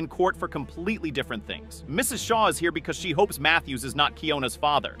Matthews are in court for completely different things. Mrs. Shaw is here because she hopes Matthews is not Kiona's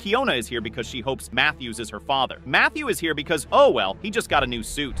father. Kiona is here because she hopes Matthews is her father. Matthew is here because, oh well, he just got a new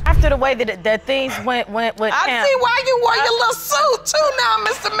suit. After the way that things went with I him. see why you wore your little suit too now,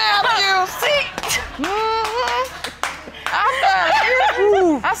 Mr. Matthews.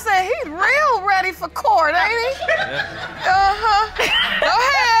 I said he's real ready for court, ain't he? Go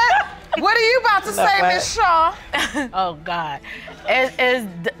ahead. What are you about to say, Miss Shaw? Oh God, is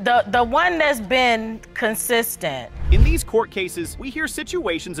the one that's been consistent. In these court cases, we hear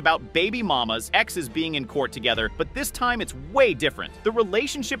situations about baby mamas, exes being in court together, but this time it's way different. The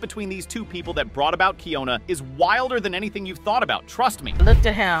relationship between these two people that brought about Kiona is wilder than anything you've thought about, trust me. I looked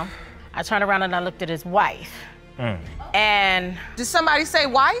at him, I turned around and I looked at his wife. And did somebody say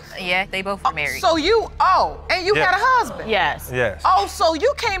wife? Yeah, they both were married. So you, and you had a husband? Yes. Yes. Oh, so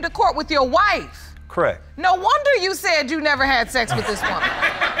you came to court with your wife? Correct. No wonder you said you never had sex with this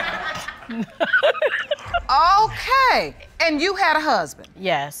woman. Okay. And you had a husband?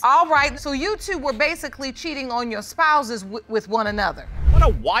 Yes. All right, so you two were basically cheating on your spouses with one another. What a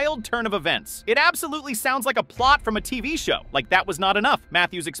wild turn of events. It absolutely sounds like a plot from a TV show. Like that was not enough.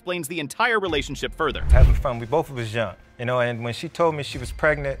 Matthews explains the entire relationship further. Having fun. We both was young, you know, and when she told me she was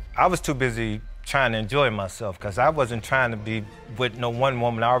pregnant, I was too busy trying to enjoy myself because I wasn't trying to be with no one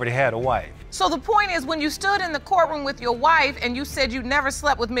woman. I already had a wife. So the point is, when you stood in the courtroom with your wife and you said you never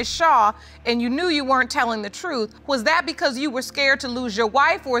slept with Miss Shaw and you knew you weren't telling the truth, was that because you were scared to lose your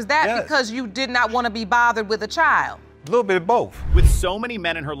wife, or is that Yes. because you did not want to be bothered with a child? A little bit of both. With so many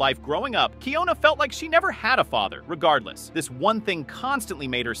men in her life growing up, Kiona felt like she never had a father. Regardless, this one thing constantly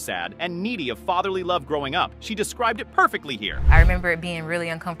made her sad and needy of fatherly love growing up. She described it perfectly here. I remember it being really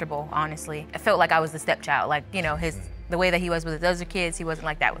uncomfortable, honestly. I felt like I was the stepchild. Like, you know, the way that he was with his other kids, he wasn't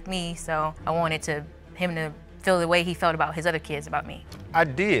like that with me. So I wanted him to feel the way he felt about his other kids about me. I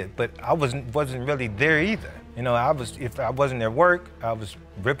did, but I wasn't really there either. You know, if I wasn't at work, I was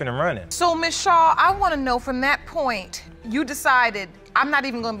ripping and running. So Miss Shaw, I want to know from that point, you decided I'm not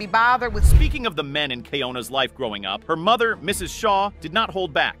even going to be bothered with. Speaking of the men in Keona's life growing up, her mother, Mrs. Shaw, did not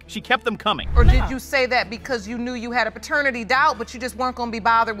hold back. She kept them coming. Or did you say that because you knew you had a paternity doubt, but you just weren't going to be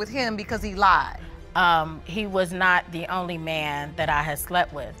bothered with him because he lied? He was not the only man that I had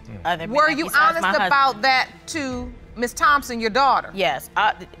slept with. Other Were men you besides honest my husband. about that to Miss Thompson, your daughter? Yes,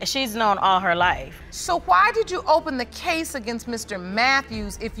 she's known all her life. So why did you open the case against Mr.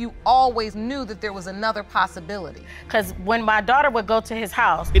 Matthews if you always knew that there was another possibility? Because when my daughter would go to his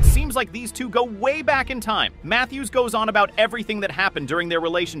house. It seems like these two go way back in time. Matthews goes on about everything that happened during their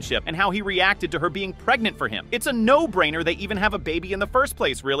relationship and how he reacted to her being pregnant for him. It's a no-brainer they even have a baby in the first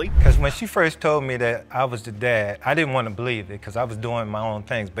place, really. Because when she first told me that I was the dad, I didn't want to believe it because I was doing my own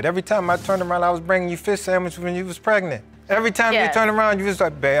things. But every time I turned around, I was bringing you fish sandwiches when you was pregnant. Every time you turn around, you was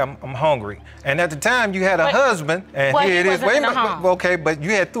like, babe, I'm hungry. And at the time, you had a husband, and here it is. Wait a minute, okay, but you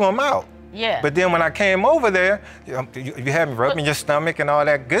had threw him out. Yeah. But then when I came over there, you had me rubbing your stomach and all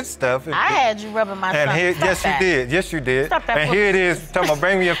that good stuff. I had you rubbing my stomach. And yes, you did. Yes, you did. Stop that. And here it is, talking about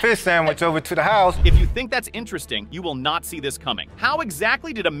bring me a fish sandwich over to the house. If you think that's interesting, you will not see this coming. How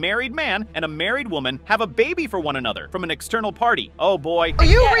exactly did a married man and a married woman have a baby for one another from an external party? Oh boy. Oh,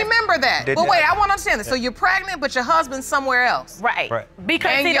 you remember that? Did But that. wait, I want to understand this. So you're pregnant, but your husband's somewhere else. Right.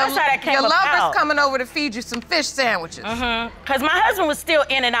 Because And see, that's how that came your about. lover's coming over to feed you some fish sandwiches. Because my husband was still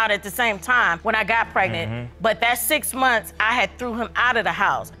in and out at the same time when I got pregnant. But that 6 months, I had threw him out of the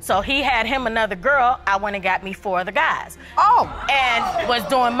house. So he had him another girl. I went and got me 4 other guys. Oh. And was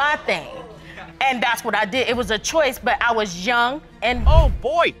doing my thing. And that's what I did. It was a choice, but I was young and... Oh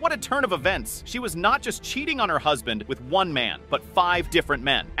boy, what a turn of events. She was not just cheating on her husband with one man, but 5 different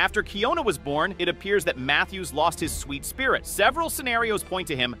men. After Keona was born, it appears that Matthews lost his sweet spirit. Several scenarios point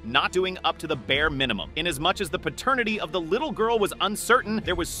to him not doing up to the bare minimum. Inasmuch as the paternity of the little girl was uncertain,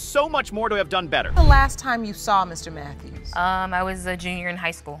 there was so much more to have done better. The last time you saw Mr. Matthews? I was a junior in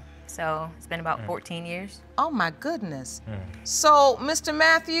high school, so it's been about 14 years. Oh my goodness. So, Mr.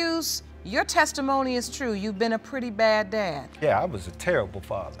 Matthews, your testimony is true. You've been a pretty bad dad. Yeah, I was a terrible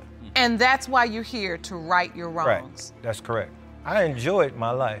father. And that's why you're here, to right your wrongs. Right, that's correct. I enjoyed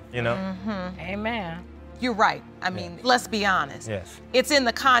my life, you know? Amen. You're right. I mean, let's be honest. Yes. It's in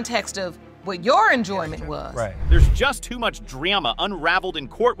the context of what your enjoyment was. Right. There's just too much drama unraveled in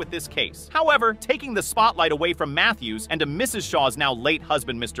court with this case. However, taking the spotlight away from Matthews and to Mrs. Shaw's now late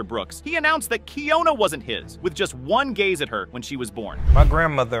husband, Mr. Brooks, he announced that Keona wasn't his, with just one gaze at her when she was born. My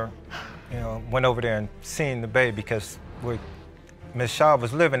grandmother, went over there and seen the baby because Miss Shaw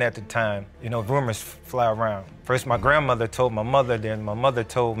was living at the time. Rumors fly around. First, my grandmother told my mother, then my mother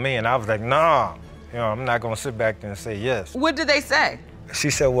told me, and I was like, nah, I'm not gonna sit back there and say yes. What did they say? She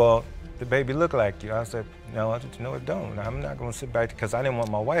said, well, the baby look like you. I said, no, it don't. I'm not gonna sit back because I didn't want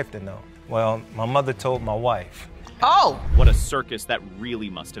my wife to know. Well, my mother told my wife. Oh! What a circus that really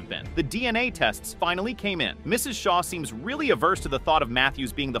must have been. The DNA tests finally came in. Mrs. Shaw seems really averse to the thought of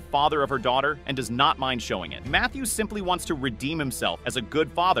Matthews being the father of her daughter and does not mind showing it. Matthews simply wants to redeem himself as a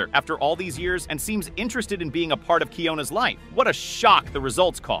good father after all these years and seems interested in being a part of Keona's life. What a shock the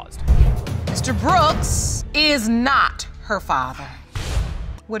results caused. Mr. Brooks is not her father.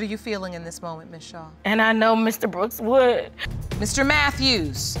 What are you feeling in this moment, Miss Shaw? And I know Mr. Brooks would. Mr.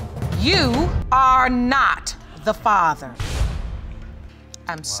 Matthews, you are not the father.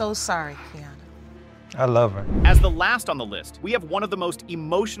 I'm so sorry, Keona. I love her. As the last on the list, we have one of the most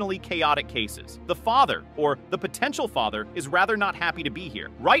emotionally chaotic cases. The father, or the potential father, is rather not happy to be here.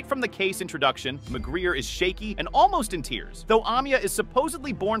 Right from the case introduction, McGreer is shaky and almost in tears. Though Amia is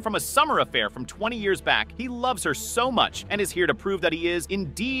supposedly born from a summer affair from 20 years back, he loves her so much and is here to prove that he is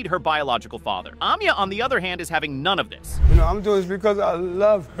indeed her biological father. Amia, on the other hand, is having none of this. I'm doing this because I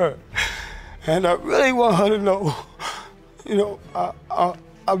love her. And I really want her to know,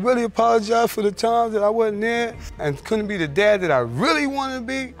 I really apologize for the times that I wasn't there and couldn't be the dad that I really want to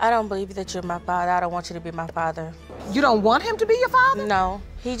be. I don't believe that you're my father. I don't want you to be my father. You don't want him to be your father? No.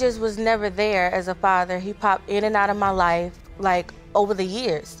 He just was never there as a father. He popped in and out of my life, over the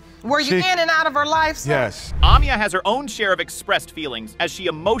years. Were you in and out of her life, sir? Yes. Amia has her own share of expressed feelings as she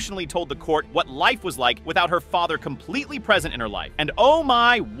emotionally told the court what life was like without her father completely present in her life. And oh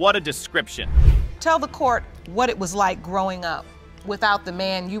my, what a description. Tell the court what it was like growing up without the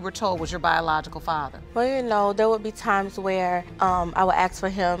man you were told was your biological father. Well, there would be times where I would ask for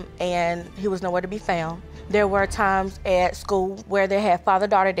him and he was nowhere to be found. There were times at school where they had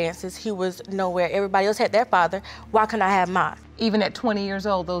father-daughter dances. He was nowhere. Everybody else had their father. Why couldn't I have mine? Even at 20 years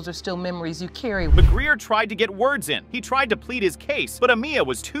old, those are still memories you carry. McGreer tried to get words in. He tried to plead his case, but Amia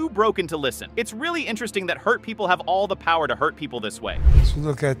was too broken to listen. It's really interesting that hurt people have all the power to hurt people this way. So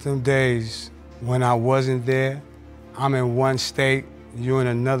look at them days when I wasn't there. I'm in one state you're in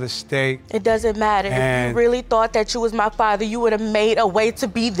another state. It doesn't matter. If you really thought that you was my father, you would have made a way to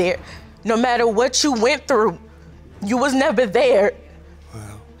be there. No matter what you went through, you was never there.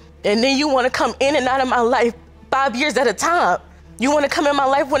 Wow. And then you want to come in and out of my life 5 years at a time. You want to come in my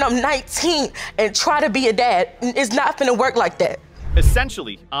life when I'm 19 and try to be a dad. It's not gonna work like that.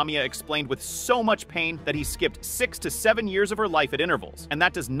 Essentially, Amia explained with so much pain that he skipped 6 to 7 years of her life at intervals, and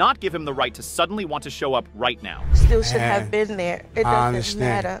that does not give him the right to suddenly want to show up right now. Still should have been there. It doesn't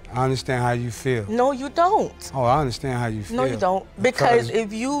matter. I understand how you feel. No, you don't. Oh, I understand how you feel. No, you don't. Because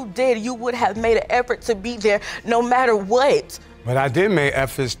if you did, you would have made an effort to be there no matter what. But I did make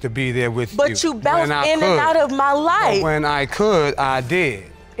efforts to be there with you. But you bounced in and out of my life. But when I could, I did.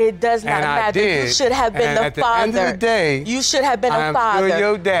 It does not matter. You should have been the father. At the end of the day, you should have been a father. I'm still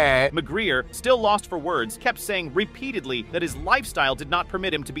your dad. McGreer, still lost for words, kept saying repeatedly that his lifestyle did not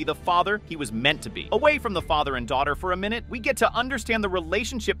permit him to be the father he was meant to be. Away from the father and daughter for a minute, we get to understand the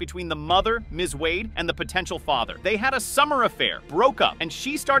relationship between the mother, Ms. Wade, and the potential father. They had a summer affair, broke up, and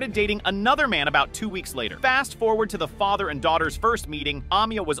she started dating another man about 2 weeks later. Fast forward to the father and daughter's first meeting,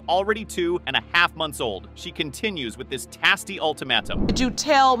 Amia was already 2.5 months old. She continues with this tasty ultimatum. Did you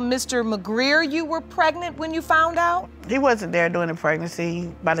tell Mr. McGreer you were pregnant when you found out? He wasn't there during the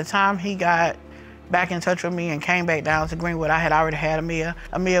pregnancy. By the time he got back in touch with me and came back down to Greenwood, I had already had Amia.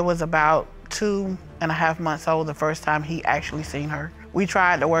 Amia was about 2.5 months old the first time he actually seen her. We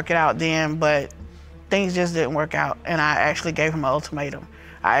tried to work it out then, but things just didn't work out, and I actually gave him an ultimatum.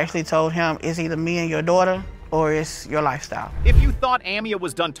 I actually told him, it's either me and your daughter, or it's your lifestyle. If you thought Amia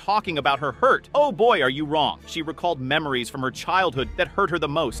was done talking about her hurt, oh boy, are you wrong. She recalled memories from her childhood that hurt her the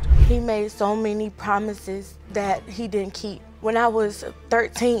most. He made so many promises that he didn't keep. When I was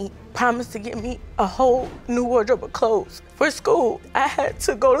 13, promised to get me a whole new wardrobe of clothes for school. I had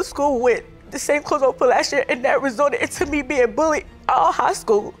to go to school with the same clothes I wore last year, and that resulted into me being bullied all high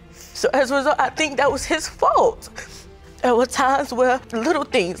school. So as a result, I think that was his fault. There were times where little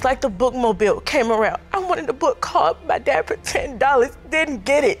things like the bookmobile came around. I wanted a book called My Dad for $10, didn't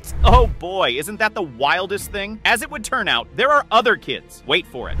get it. Oh boy, isn't that the wildest thing? As it would turn out, there are other kids. Wait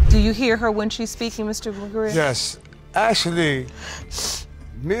for it. Do you hear her when she's speaking, Mr. McGreer? Yes. Actually,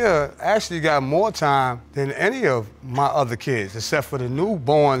 Mia actually got more time than any of my other kids, except for the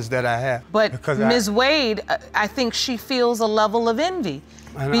newborns that I have. But Ms. Wade, I think she feels a level of envy.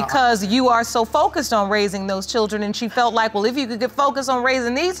 Because you are so focused on raising those children, and she felt like, well, if you could get focused on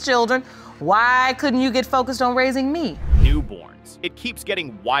raising these children, why couldn't you get focused on raising me? Newborns. It keeps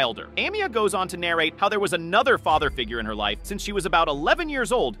getting wilder. Amia goes on to narrate how there was another father figure in her life since she was about 11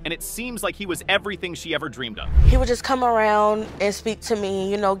 years old, and it seems like he was everything she ever dreamed of. He would just come around and speak to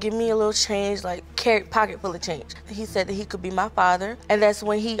me, you know, give me a little change, like pocket full of change. He said that he could be my father, and that's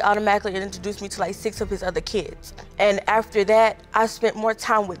when he automatically introduced me to like 6 of his other kids. And after that, I spent more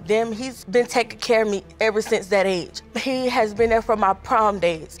time with them. He's been taking care of me ever since that age. He has been there for my prom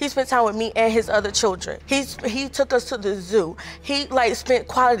days. He spent time with me and his other children. He took us to the zoo. He like spent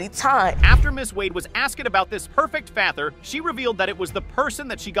quality time. After Miss Wade was asked about this perfect father, she revealed that it was the person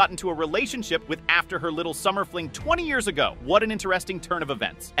that she got into a relationship with after her little summer fling 20 years ago. What an interesting turn of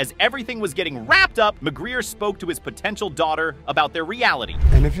events. As everything was getting wrapped up, McGreer spoke to his potential daughter about their reality.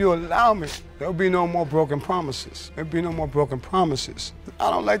 And if you allow me, there'll be no more broken promises. There'll be no more broken promises. I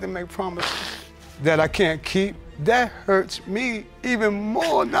don't like to make promises that I can't keep. That hurts me even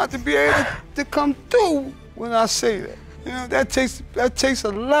more not to be able to come through when I say that. You know, that takes a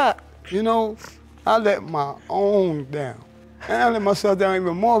lot. You know, I let my own down. And I let myself down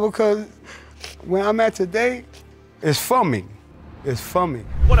even more because where I'm at today is for me. It's for me.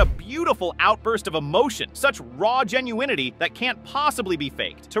 What a beautiful outburst of emotion. Such raw genuinity that can't possibly be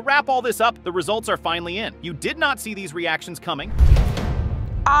faked. To wrap all this up, the results are finally in. You did not see these reactions coming.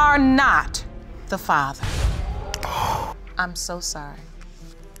 Are not the father. I'm so sorry.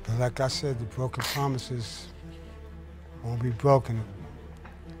 But like I said, the broken promises won't be broken.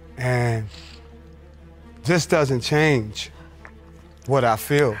 And this doesn't change what I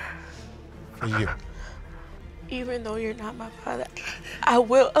feel for you. Even though you're not my father, I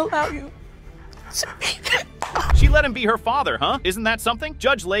will allow you to be there. She let him be her father, huh? Isn't that something?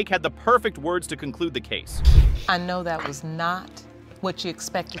 Judge Lake had the perfect words to conclude the case. I know that was not what you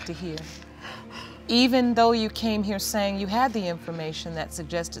expected to hear. Even though you came here saying you had the information that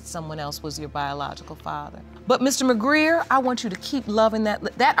suggested someone else was your biological father. But Mr. McGreer, I want you to keep loving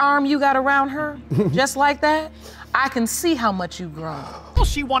that arm you got around her, just like that. I can see how much you've grown. All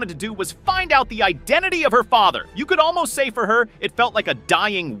she wanted to do was find out the identity of her father. You could almost say for her, it felt like a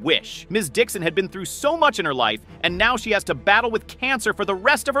dying wish. Ms. Dixon had been through so much in her life, and now she has to battle with cancer for the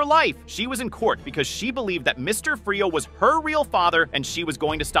rest of her life. She was in court because she believed that Mr. Frio was her real father, and she was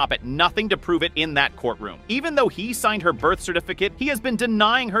going to stop at nothing to prove it in that courtroom. Even though he signed her birth certificate, he has been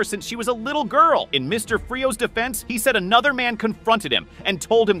denying her since she was a little girl. In Mr. Frio's defense, he said another man confronted him and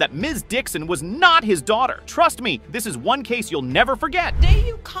told him that Ms. Dixon was not his daughter. Trust me, this is one case you'll never forget. Today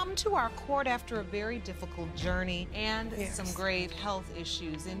you come to our court after a very difficult journey and some grave health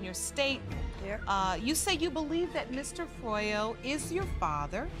issues. In your statement, you say you believe that Mr. Frio is your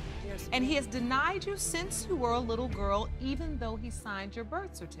father, and he has denied you since you were a little girl, even though he signed your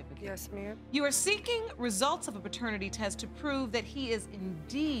birth certificate. Yes, ma'am. You are seeking results of a paternity test to prove that he is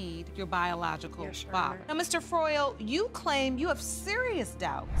indeed your biological father. Now, Mr. Frio, you claim you have serious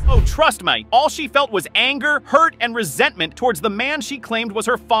doubts. Oh, trust me, all she felt was anger, hurt, and resentment towards the man she claimed was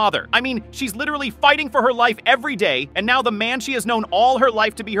her father. I mean, she's literally fighting for her life every day, and now the man she has known all her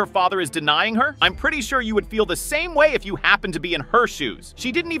life to be her father is denying her? I'm pretty sure you would feel the same way if you happened to be in her shoes.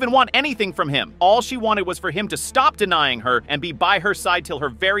 She didn't even want anything from him. All she wanted was for him to stop denying her and be by her side till her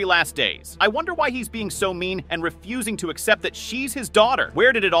very last days. I wonder why he's being so mean and refusing to accept that she's his daughter.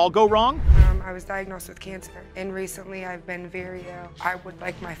 Where did it all go wrong? I was diagnosed with cancer, and recently I've been very ill. I would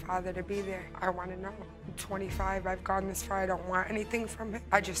like my father to be there. I want to know. I'm 25. I've gone this far. I don't want anything from him.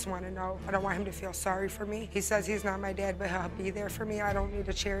 I just want to know. I don't want him to feel sorry for me. He says he's not my dad, but he'll be there for me. I don't need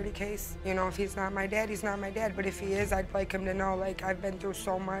a charity case. You know, if he's not my dad, he's not my dad. But if he is, I'd like him to know, like, I've been through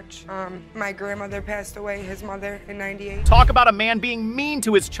so much. My grandmother passed away, his mother, in '98. Talk about a man being mean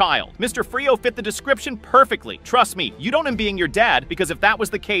to his child. Mr. Frio fit the description perfectly. Trust me, you don't him being your dad, because if that was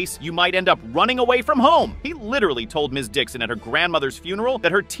the case, you might end up running away from home. He literally told Ms. Dixon at her grandmother's funeral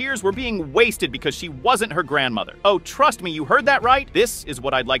that her tears were being wasted because she wasn't her grandmother. Oh, trust me, you heard that right? This is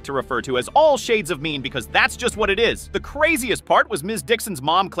what I'd like to refer to as all shades of mean, because that's just what it is. The craziest part was Ms. Dixon's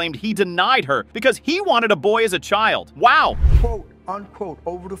mom claimed he denied her because he wanted a boy as a child. Wow. Quote, unquote,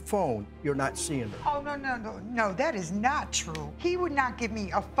 over the phone, you're not seeing her. Oh, no, that is not true. He would not give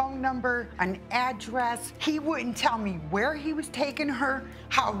me a phone number, an address. He wouldn't tell me where he was taking her,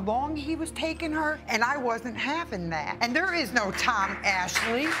 how long he was taking her, and I wasn't having that. And there is no Tom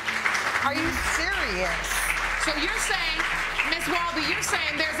Ashley. Are you serious? So you're saying, Miss Walby, you're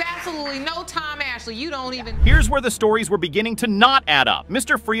saying there's absolutely no Tom Ashley. You don't even... Here's where the stories were beginning to not add up.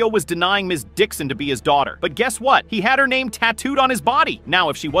 Mr. Frio was denying Ms. Dixon to be his daughter. But guess what? He had her name tattooed on his body. Now,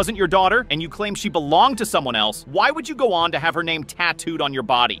 if she wasn't your daughter and you claim she belonged to someone else, why would you go on to have her name tattooed on your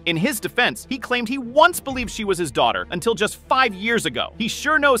body? In his defense, he claimed he once believed she was his daughter until just 5 years ago. He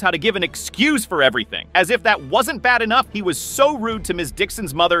sure knows how to give an excuse for everything. As if that wasn't bad enough, he was so rude to Ms.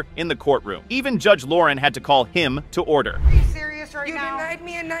 Dixon's mother in the courtroom. Even Judge Lauren had to call him to order. Are you serious right now? You denied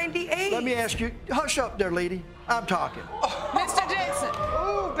me in '98. Let me ask you, hush up there, lady. I'm talking. Mr. Dixon.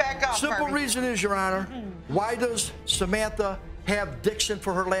 Ooh, back up. Simple Kirby. reason is, Your Honor, why does Samantha have Dixon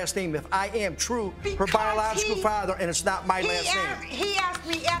for her last name if I am true, her biological father, and it's not my last name? He asked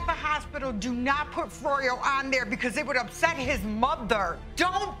me at the hospital, do not put Frio on there because it would upset his mother.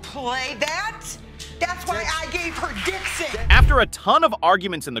 Don't play that. That's why I gave her Dixon. After a ton of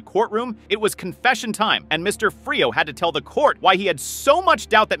arguments in the courtroom, it was confession time, and Mr. Frio had to tell the court why he had so much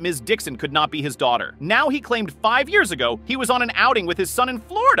doubt that Ms. Dixon could not be his daughter. Now he claimed 5 years ago he was on an outing with his son in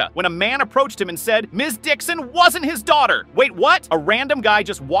Florida when a man approached him and said Ms. Dixon wasn't his daughter. Wait, what? A random guy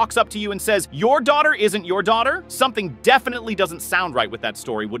just walks up to you and says, your daughter isn't your daughter? Something definitely doesn't sound right with that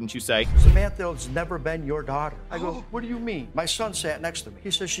story, wouldn't you say? Samantha has never been your daughter. I go, what do you mean? My son sat next to me. He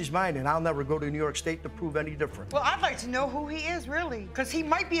says she's mine, and I'll never go to New York State to prove any different. Well, I'd like to know who he is, really, because he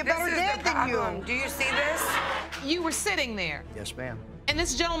might be a better dad than you. Do you see this? You were sitting there, Yes, ma'am. and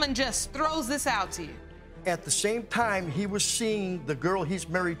this gentleman just throws this out to you. At the same time, he was seeing the girl he's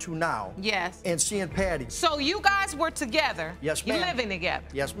married to now. Yes. And seeing Patty. So you guys were together. Yes, You ma'am. living together.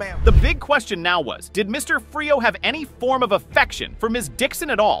 Yes, ma'am. The big question now was, did Mr. Frio have any form of affection for Ms.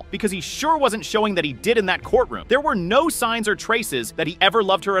 Dixon at all? Because he sure wasn't showing that he did in that courtroom. There were no signs or traces that he ever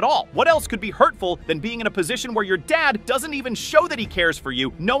loved her at all. What else could be hurtful than being in a position where your dad doesn't even show that he cares for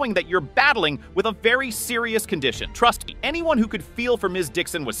you, knowing that you're battling with a very serious condition? Trust me, anyone who could feel for Ms.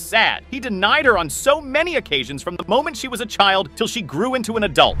 Dixon was sad. He denied her on so many occasions from the moment she was a child till she grew into an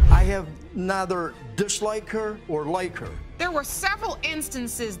adult. I have neither disliked her or like her. There were several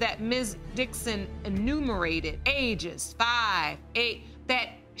instances that Ms. Dixon enumerated, ages 5, 8, that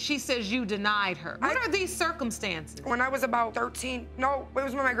she says you denied her. What are these circumstances? When I was about 13, no, it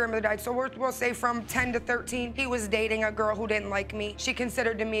was when my grandmother died. So we'll say from 10 to 13, he was dating a girl who didn't like me. She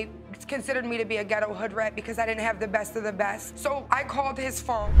considered me to be a ghetto hood rat because I didn't have the best of the best. So I called his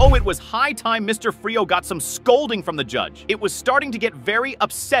phone. Oh, it was high time Mr. Frio got some scolding from the judge. It was starting to get very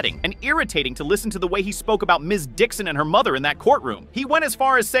upsetting and irritating to listen to the way he spoke about Ms. Dixon and her mother in that courtroom. He went as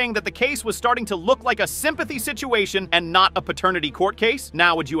far as saying that the case was starting to look like a sympathy situation and not a paternity court case.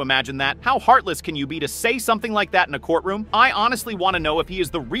 Now, would you imagine that? How heartless can you be to say something like that in a courtroom? I honestly want to know if he is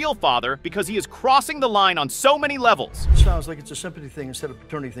the real father because he is crossing the line on so many levels. Sounds like it's a sympathy thing instead of a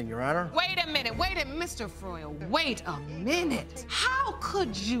paternity thing, Your Honor. Wait a minute, Mr. Froyle, wait a minute. How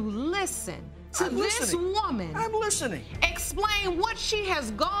could you listen to this woman? I'm listening. Explain what she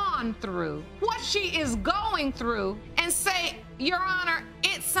has gone through, what she is going through, and say, Your Honor,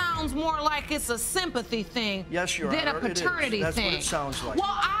 it sounds more like it's a sympathy thing than a paternity That's thing. what it sounds like. Well,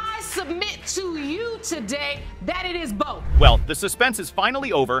 I submit to you today that it is both. Well, the suspense is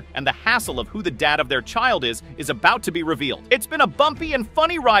finally over, and the hassle of who the dad of their child is about to be revealed. It's been a bumpy and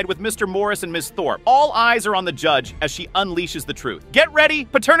funny ride with Mr. Morris and Ms. Thorpe. All eyes are on the judge as she unleashes the truth. Get ready,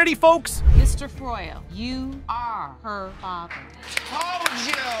 paternity folks! Mr. Froyle, you are her father. Told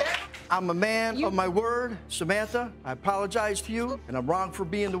you! I'm a man of my word, Samantha. I apologize to you, and I'm wrong for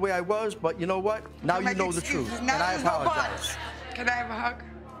being the way I was, but you know what? Now you know the truth, and I apologize. Can I have a hug?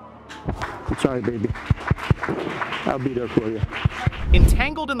 I'm sorry, baby. I'll be there for you.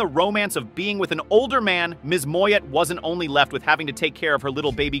 Entangled in the romance of being with an older man, Ms. Moyet wasn't only left with having to take care of her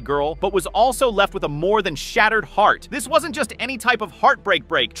little baby girl, but was also left with a more than shattered heart. This wasn't just any type of heartbreak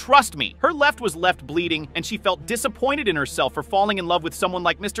break, trust me. Her left was left bleeding, and she felt disappointed in herself for falling in love with someone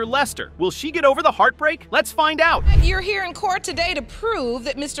like Mr. Lester. Will she get over the heartbreak? Let's find out. You're here in court today to prove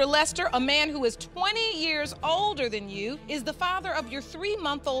that Mr. Lester, a man who is 20 years older than you, is the father of your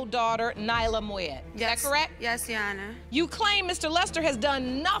 3-month-old daughter, Nyla Moyet. Is that correct? Yes, Your Honor. You claim Mr. Lester has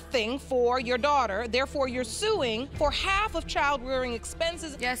done nothing for your daughter, therefore you're suing for half of child-rearing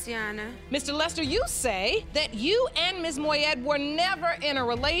expenses. Yes, Your Honor. Mr. Lester, you say that you and Ms. Moyet were never in a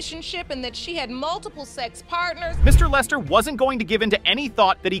relationship and that she had multiple sex partners. Mr. Lester wasn't going to give in to any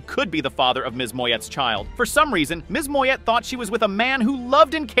thought that he could be the father of Ms. Moyet's child. For some reason, Ms. Moyet thought she was with a man who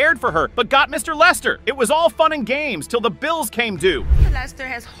loved and cared for her, but got Mr. Lester. It was all fun and games till the bills came due. Mr. Lester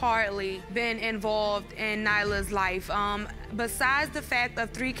has hardly been involved in Nyla's life. Besides the fact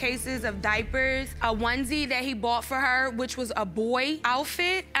of 3 cases of diapers, a onesie that he bought for her, which was a boy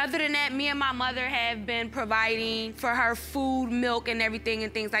outfit. Other than that, me and my mother have been providing for her food, milk, and everything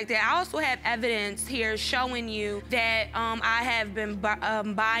and things like that. I also have evidence here showing you that I have been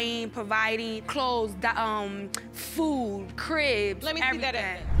buying, providing clothes, food, cribs, Let me see that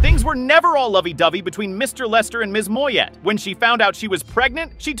evidence. Things were never all lovey-dovey between Mr. Lester and Ms. Moyet. When she found out she was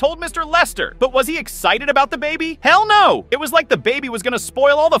pregnant, she told Mr. Lester. But was he excited about the baby? Hell no! It was like the baby was gonna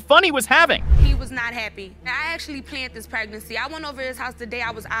spoil all the fun he was having. He was not happy. I actually planned this pregnancy. I went over his house the day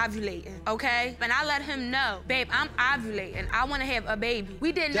I was ovulating, okay? And I let him know, babe, I'm ovulating. I want to have a baby.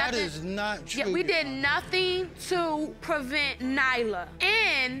 We did nothing. That is not true. Yeah, we did nothing to prevent Nyla.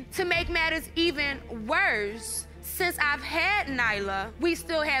 And to make matters even worse, since I've had Nyla, we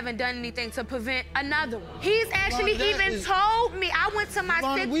still haven't done anything to prevent another one. He's actually told me. I went to my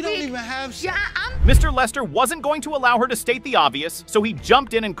 6th week. We don't even have sex. Yeah, Mr. Lester wasn't going to allow her to state the obvious, so he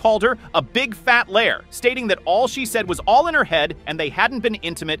jumped in and called her a big fat liar, stating that all she said was all in her head and they hadn't been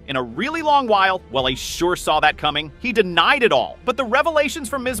intimate in a really long while. Well, I sure saw that coming. He denied it all. But the revelations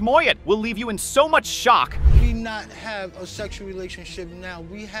from Ms. Moyet will leave you in so much shock. We not have a sexual relationship now.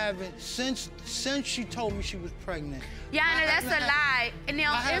 We haven't since she told me she was pregnant. Yana, that's a lie. And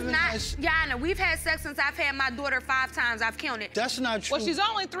now it's not. Yana, we've had sex since I've had my daughter 5 times. I've counted. That's not true. Well, she's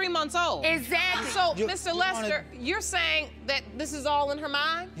only 3 months old. Exactly. So, Mr. Lester, you're saying that this is all in her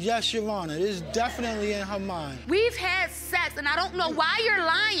mind? Yes, Your Honor. It is definitely in her mind. We've had sex, and I don't know why you're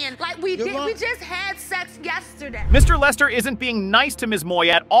lying. Like we did. We just had sex yesterday. Mr. Lester isn't being nice to Ms.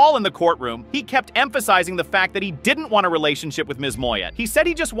 Moyet at all in the courtroom. He kept emphasizing the fact that he didn't want a relationship with Ms. Moyet. He said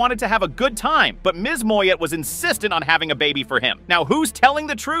he just wanted to have a good time, but Ms. Moyet was insistent on having a baby for him. Now, who's telling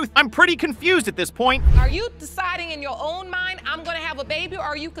the truth? I'm pretty confused at this point. Are you deciding in your own mind, I'm gonna have a baby, or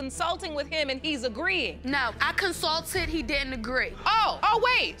are you consulting with him and he's agreeing? No, I consulted, he didn't agree. Oh,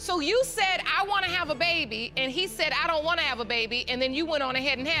 wait. So you said, I wanna have a baby, and he said, I don't wanna have a baby, and then you went on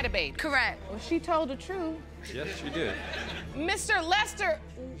ahead and had a baby. Correct. Well, she told the truth. Yes, she did. Mr. Lester,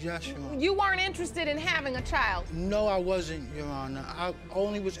 Yes, Your Honor. you weren't interested in having a child. No, I wasn't, Your Honor. I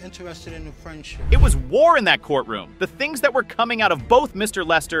only was interested in the friendship. It was war in that courtroom. The things that were coming out of both Mr.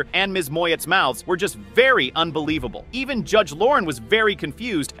 Lester and Ms. Moyett's mouths were just very unbelievable. Even Judge Lauren was very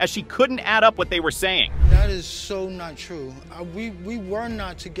confused as she couldn't add up what they were saying. That is so not true. We were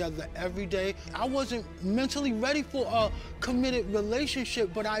not together every day. I wasn't mentally ready for a committed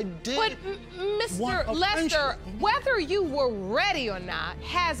relationship, but I did. But Mr. Lester, whether you were ready or not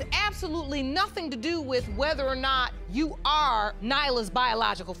has absolutely nothing to do with whether or not you are Nyla's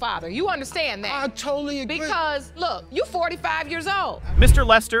biological father. You understand that? I totally agree. Because, look, you're 45 years old. Mr.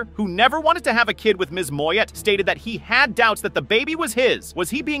 Lester, who never wanted to have a kid with Ms. Moyett, stated that he had doubts that the baby was his. Was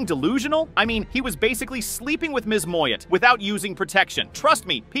he being delusional? I mean, he was basically sleeping with Ms. Moyett without using protection. Trust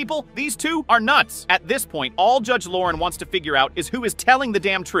me, people, these two are nuts. At this point, all Judge Lauren wants to figure out is who is telling the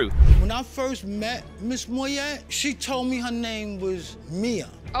damn truth. When I first met Miss Moyett, she told me her name was Mia.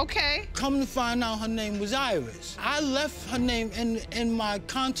 Okay. Come to find out her name was Iris. I left her name in my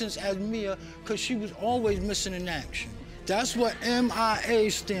contents as Mia because she was always missing in action. That's what MIA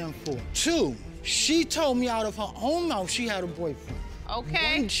stand for. 2, she told me out of her own mouth she had a boyfriend.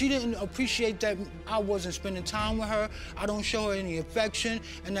 Okay. 1, she didn't appreciate that I wasn't spending time with her, I don't show her any affection,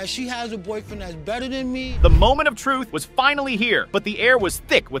 and that she has a boyfriend that's better than me. The moment of truth was finally here, but the air was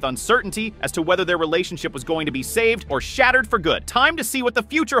thick with uncertainty as to whether their relationship was going to be saved or shattered for good. Time to see what the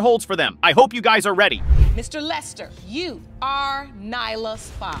future holds for them. I hope you guys are ready. Mr. Lester, you are Nyla's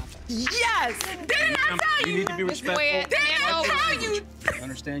father. Yes! Didn't I tell you? You need to be respectful. Didn't I tell you? I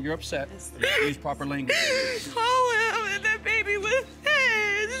understand you're upset. Use proper language. Oh, well, that baby was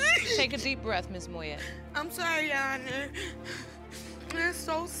his. Take a deep breath, Ms. Moyett. I'm sorry, Your Honor. It's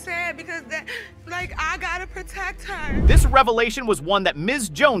so sad because I gotta protect her. This revelation was one that Ms.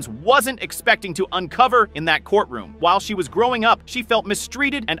 Jones wasn't expecting to uncover in that courtroom. While she was growing up, she felt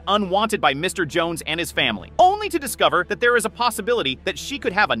mistreated and unwanted by Mr. Jones and his family, only to discover that there is a possibility that she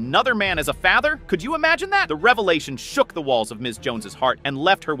could have another man as a father. Could you imagine that? The revelation shook the walls of Ms. Jones's heart and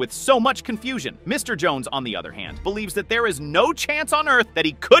left her with so much confusion. Mr. Jones, on the other hand, believes that there is no chance on earth that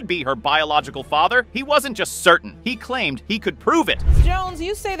he could be her biological father. He wasn't just certain. He claimed he could prove it. Jones,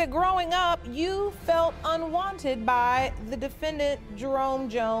 you say that growing up, you felt unwanted by the defendant, Jerome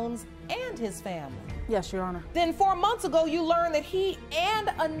Jones, and his family. Yes, Your Honor. Then 4 months ago, you learned that he and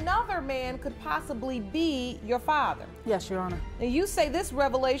another man could possibly be your father. Yes, Your Honor. And you say this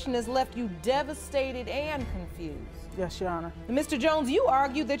revelation has left you devastated and confused. Yes, Your Honor. And Mr. Jones, you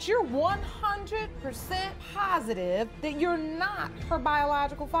argue that you're 100% positive that you're not her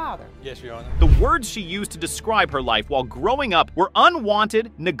biological father. Yes, Your Honor. The words she used to describe her life while growing up were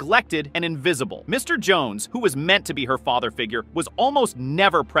unwanted, neglected, and invisible. Mr. Jones, who was meant to be her father figure, was almost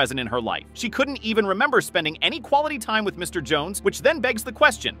never present in her life. She couldn't even remember spending any quality time with Mr. Jones, which then begs the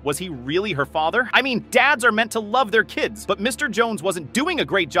question, was he really her father? I mean, dads are meant to love their kids, but Mr. Jones wasn't doing a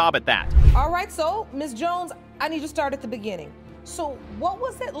great job at that. All right, so, Ms. Jones, I need to start at the beginning. So what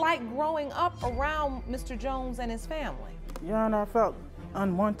was it like growing up around Mr. Jones and his family? Your Honor, I felt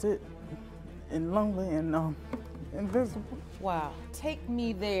unwanted and lonely and invisible. Wow, take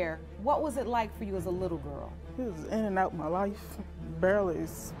me there. What was it like for you as a little girl? He was in and out my life, barely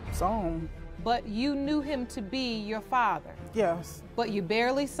saw him. But you knew him to be your father? Yes. But you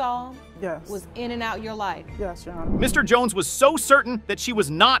barely saw him? Yes. Was in and out your life? Yes, Your Honor. Mr. Jones was so certain that she was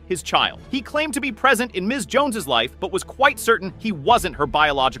not his child. He claimed to be present in Ms. Jones's life, but was quite certain he wasn't her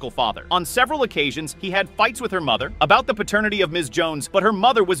biological father. On several occasions, he had fights with her mother about the paternity of Ms. Jones, but her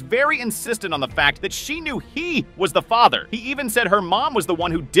mother was very insistent on the fact that she knew he was the father. He even said her mom was the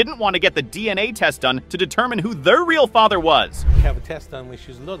one who didn't want to get the DNA test done to determine who their real father was. Have a test done when she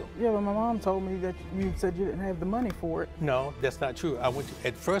was little. Yeah, but my mom told me that you said you didn't have the money for it. No, that's not true.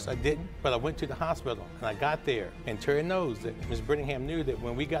 At first I didn't, but I went to the hospital and I got there. And Terry knows that Ms. Brittingham knew that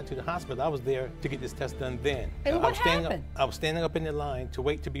when we got to the hospital, I was there to get this test done then. And what happened? I was standing up in the line to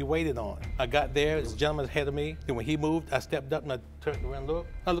wait to be waited on. I got there, this gentleman ahead of me. Then when he moved, I stepped up and I turned around and looked.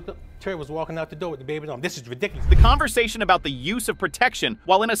 I looked up. Terry was walking out the door with the baby on. This is ridiculous. The conversation about the use of protection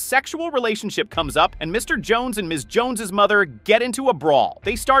while in a sexual relationship comes up, and Mr. Jones and Ms. Jones's mother get into a brawl.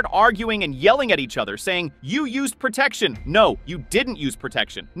 They start arguing and yelling at each other, saying, "You used protection." "No, you didn't use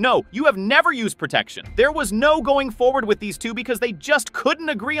protection." "No, you have never used protection." There was no going forward with these two because they just couldn't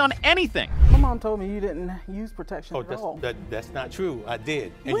agree on anything. My mom told me you didn't use protection at all. That's not true. I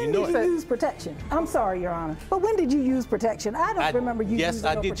did. And when did you use protection? I'm sorry, Your Honor. But when did you use protection? I don't remember you using no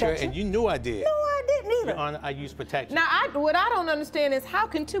protection. Yes, I did, and you knew I did. No, I didn't either. Your Honor, I used protection. Now, what I don't understand is how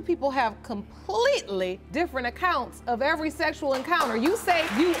can two people have completely different accounts of every sexual encounter? You say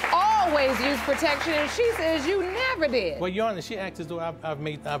you all always use protection, and she says you never did. Well, Your Honor, she acts as though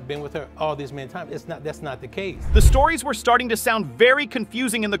I've been with her all these many times. That's not the case. The stories were starting to sound very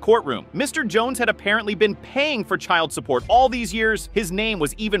confusing in the courtroom. Mr. Jones had apparently been paying for child support all these years. His name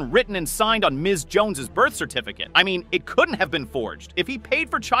was even written and signed on Ms. Jones's birth certificate. I mean, it couldn't have been forged. If he paid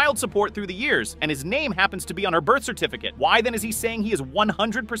for child support through the years, and his name happens to be on her birth certificate, why then is he saying he is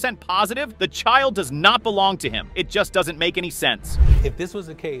 100% positive the child does not belong to him? It just doesn't make any sense. If this was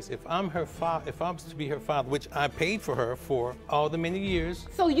the case, if I'm her father, if I'm to be her father, which I paid for her for all the many years.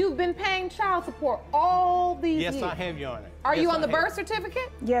 So you've been paying child support all these years? Yes, I have, Your Honor. Are you on the birth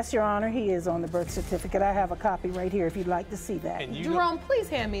certificate? Yes, Your Honor, he is on the birth certificate. I have a copy right here if you'd like to see that. Jerome, please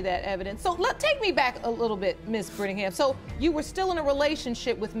hand me that evidence. So take me back a little bit, Ms. Brittingham. So you were still in a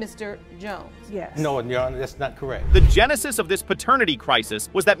relationship with Mr. Jones? Yes. No, Your Honor, that's not correct. The genesis of this paternity crisis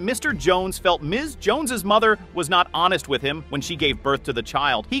was that Mr. Jones felt Ms. Jones's mother was not honest with him when she gave birth to the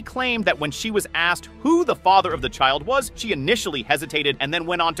child. He claimed that when she was asked who the father of the child was, she initially hesitated and then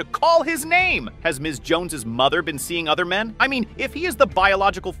went on to call his name. Has Ms. Jones's mother been seeing other men? I mean, if he is the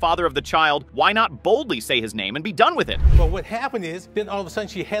biological father of the child, why not boldly say his name and be done with it? Well, what happened is, then all of a sudden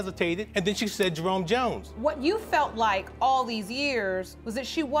she hesitated, and then she said Jerome Jones. What you felt like all these years was that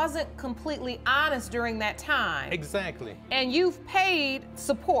she wasn't completely honest during that time. Exactly. And you've paid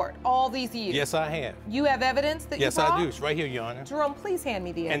support all these years. Yes, I have. You have evidence that you brought? Yes, I do. It's right here, Your Honor. Jerome, please hand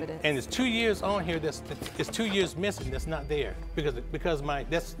me the evidence. And it's 2 years on here. It's 2 years missing. That's not there because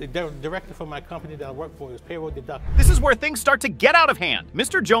that's the director for my company that I work for is payroll deducted. This is where things start to get out of hand.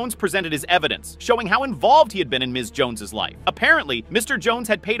 Mr. Jones presented his evidence, showing how involved he had been in Ms. Jones's life. Apparently, Mr. Jones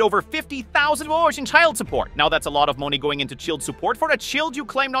had paid over $50,000 in child support. Now that's a lot of money going into child support for a child you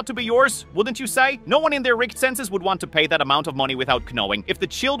claim not to be yours, wouldn't you say? No one in their right senses would want to pay that amount of money without knowing if the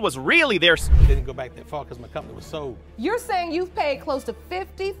child was really theirs. Didn't go back that far because my company was sold. You're saying you've paid close to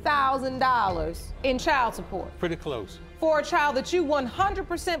 $50,000 in child support? Pretty close. For a child that you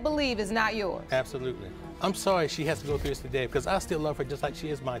 100% believe is not yours? Absolutely. I'm sorry she has to go through this today because I still love her just like she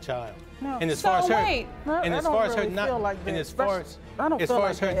is my child. No. And as far as her, and as far as her not, and as far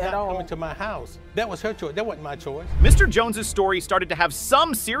as her not coming to my house, that was her choice. That wasn't my choice. Mr. Jones's story started to have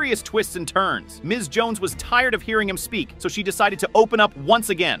some serious twists and turns. Ms. Jones was tired of hearing him speak, so she decided to open up once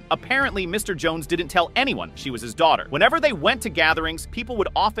again. Apparently, Mr. Jones didn't tell anyone she was his daughter. Whenever they went to gatherings, people would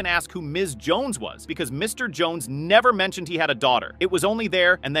often ask who Ms. Jones was because Mr. Jones never mentioned he had a daughter. It was only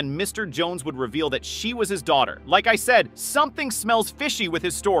there, and then Mr. Jones would reveal that she was his daughter. Like I said, something smells fishy with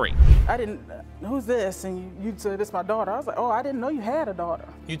his story. I didn't, who's this? And you said, it's my daughter. I was like, oh, I didn't know you had a daughter.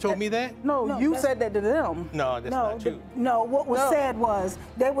 You told me that? No, you said that to them. No, that's not true. No, what was said was,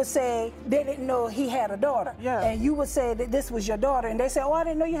 they would say they didn't know he had a daughter. Yeah. And you would say that this was your daughter, and they said, oh, I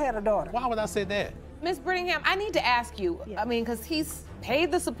didn't know you had a daughter. Why would I say that? Ms. Brittingham, I need to ask you, I mean, because he's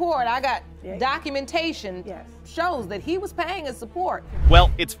paid the support. I got documentation shows that he was paying his support. Well,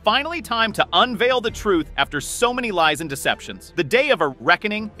 it's finally time to unveil the truth after so many lies and deceptions. The day of a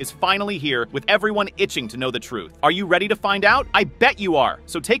reckoning is finally here, with everyone itching to know the truth. Are you ready to find out? I bet you are.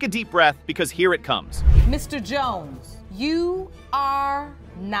 So take a deep breath, because here it comes. Mr. Jones, you are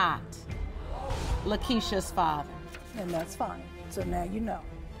not Lakeisha's father. And that's fine. So now you know.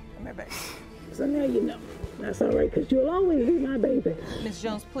 Come here, baby. So now you know. That's all right, because you'll always be my baby. Ms.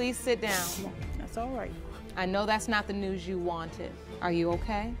 Jones, please sit down. That's all right. I know that's not the news you wanted. Are you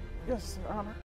okay? Yes, Your Honor.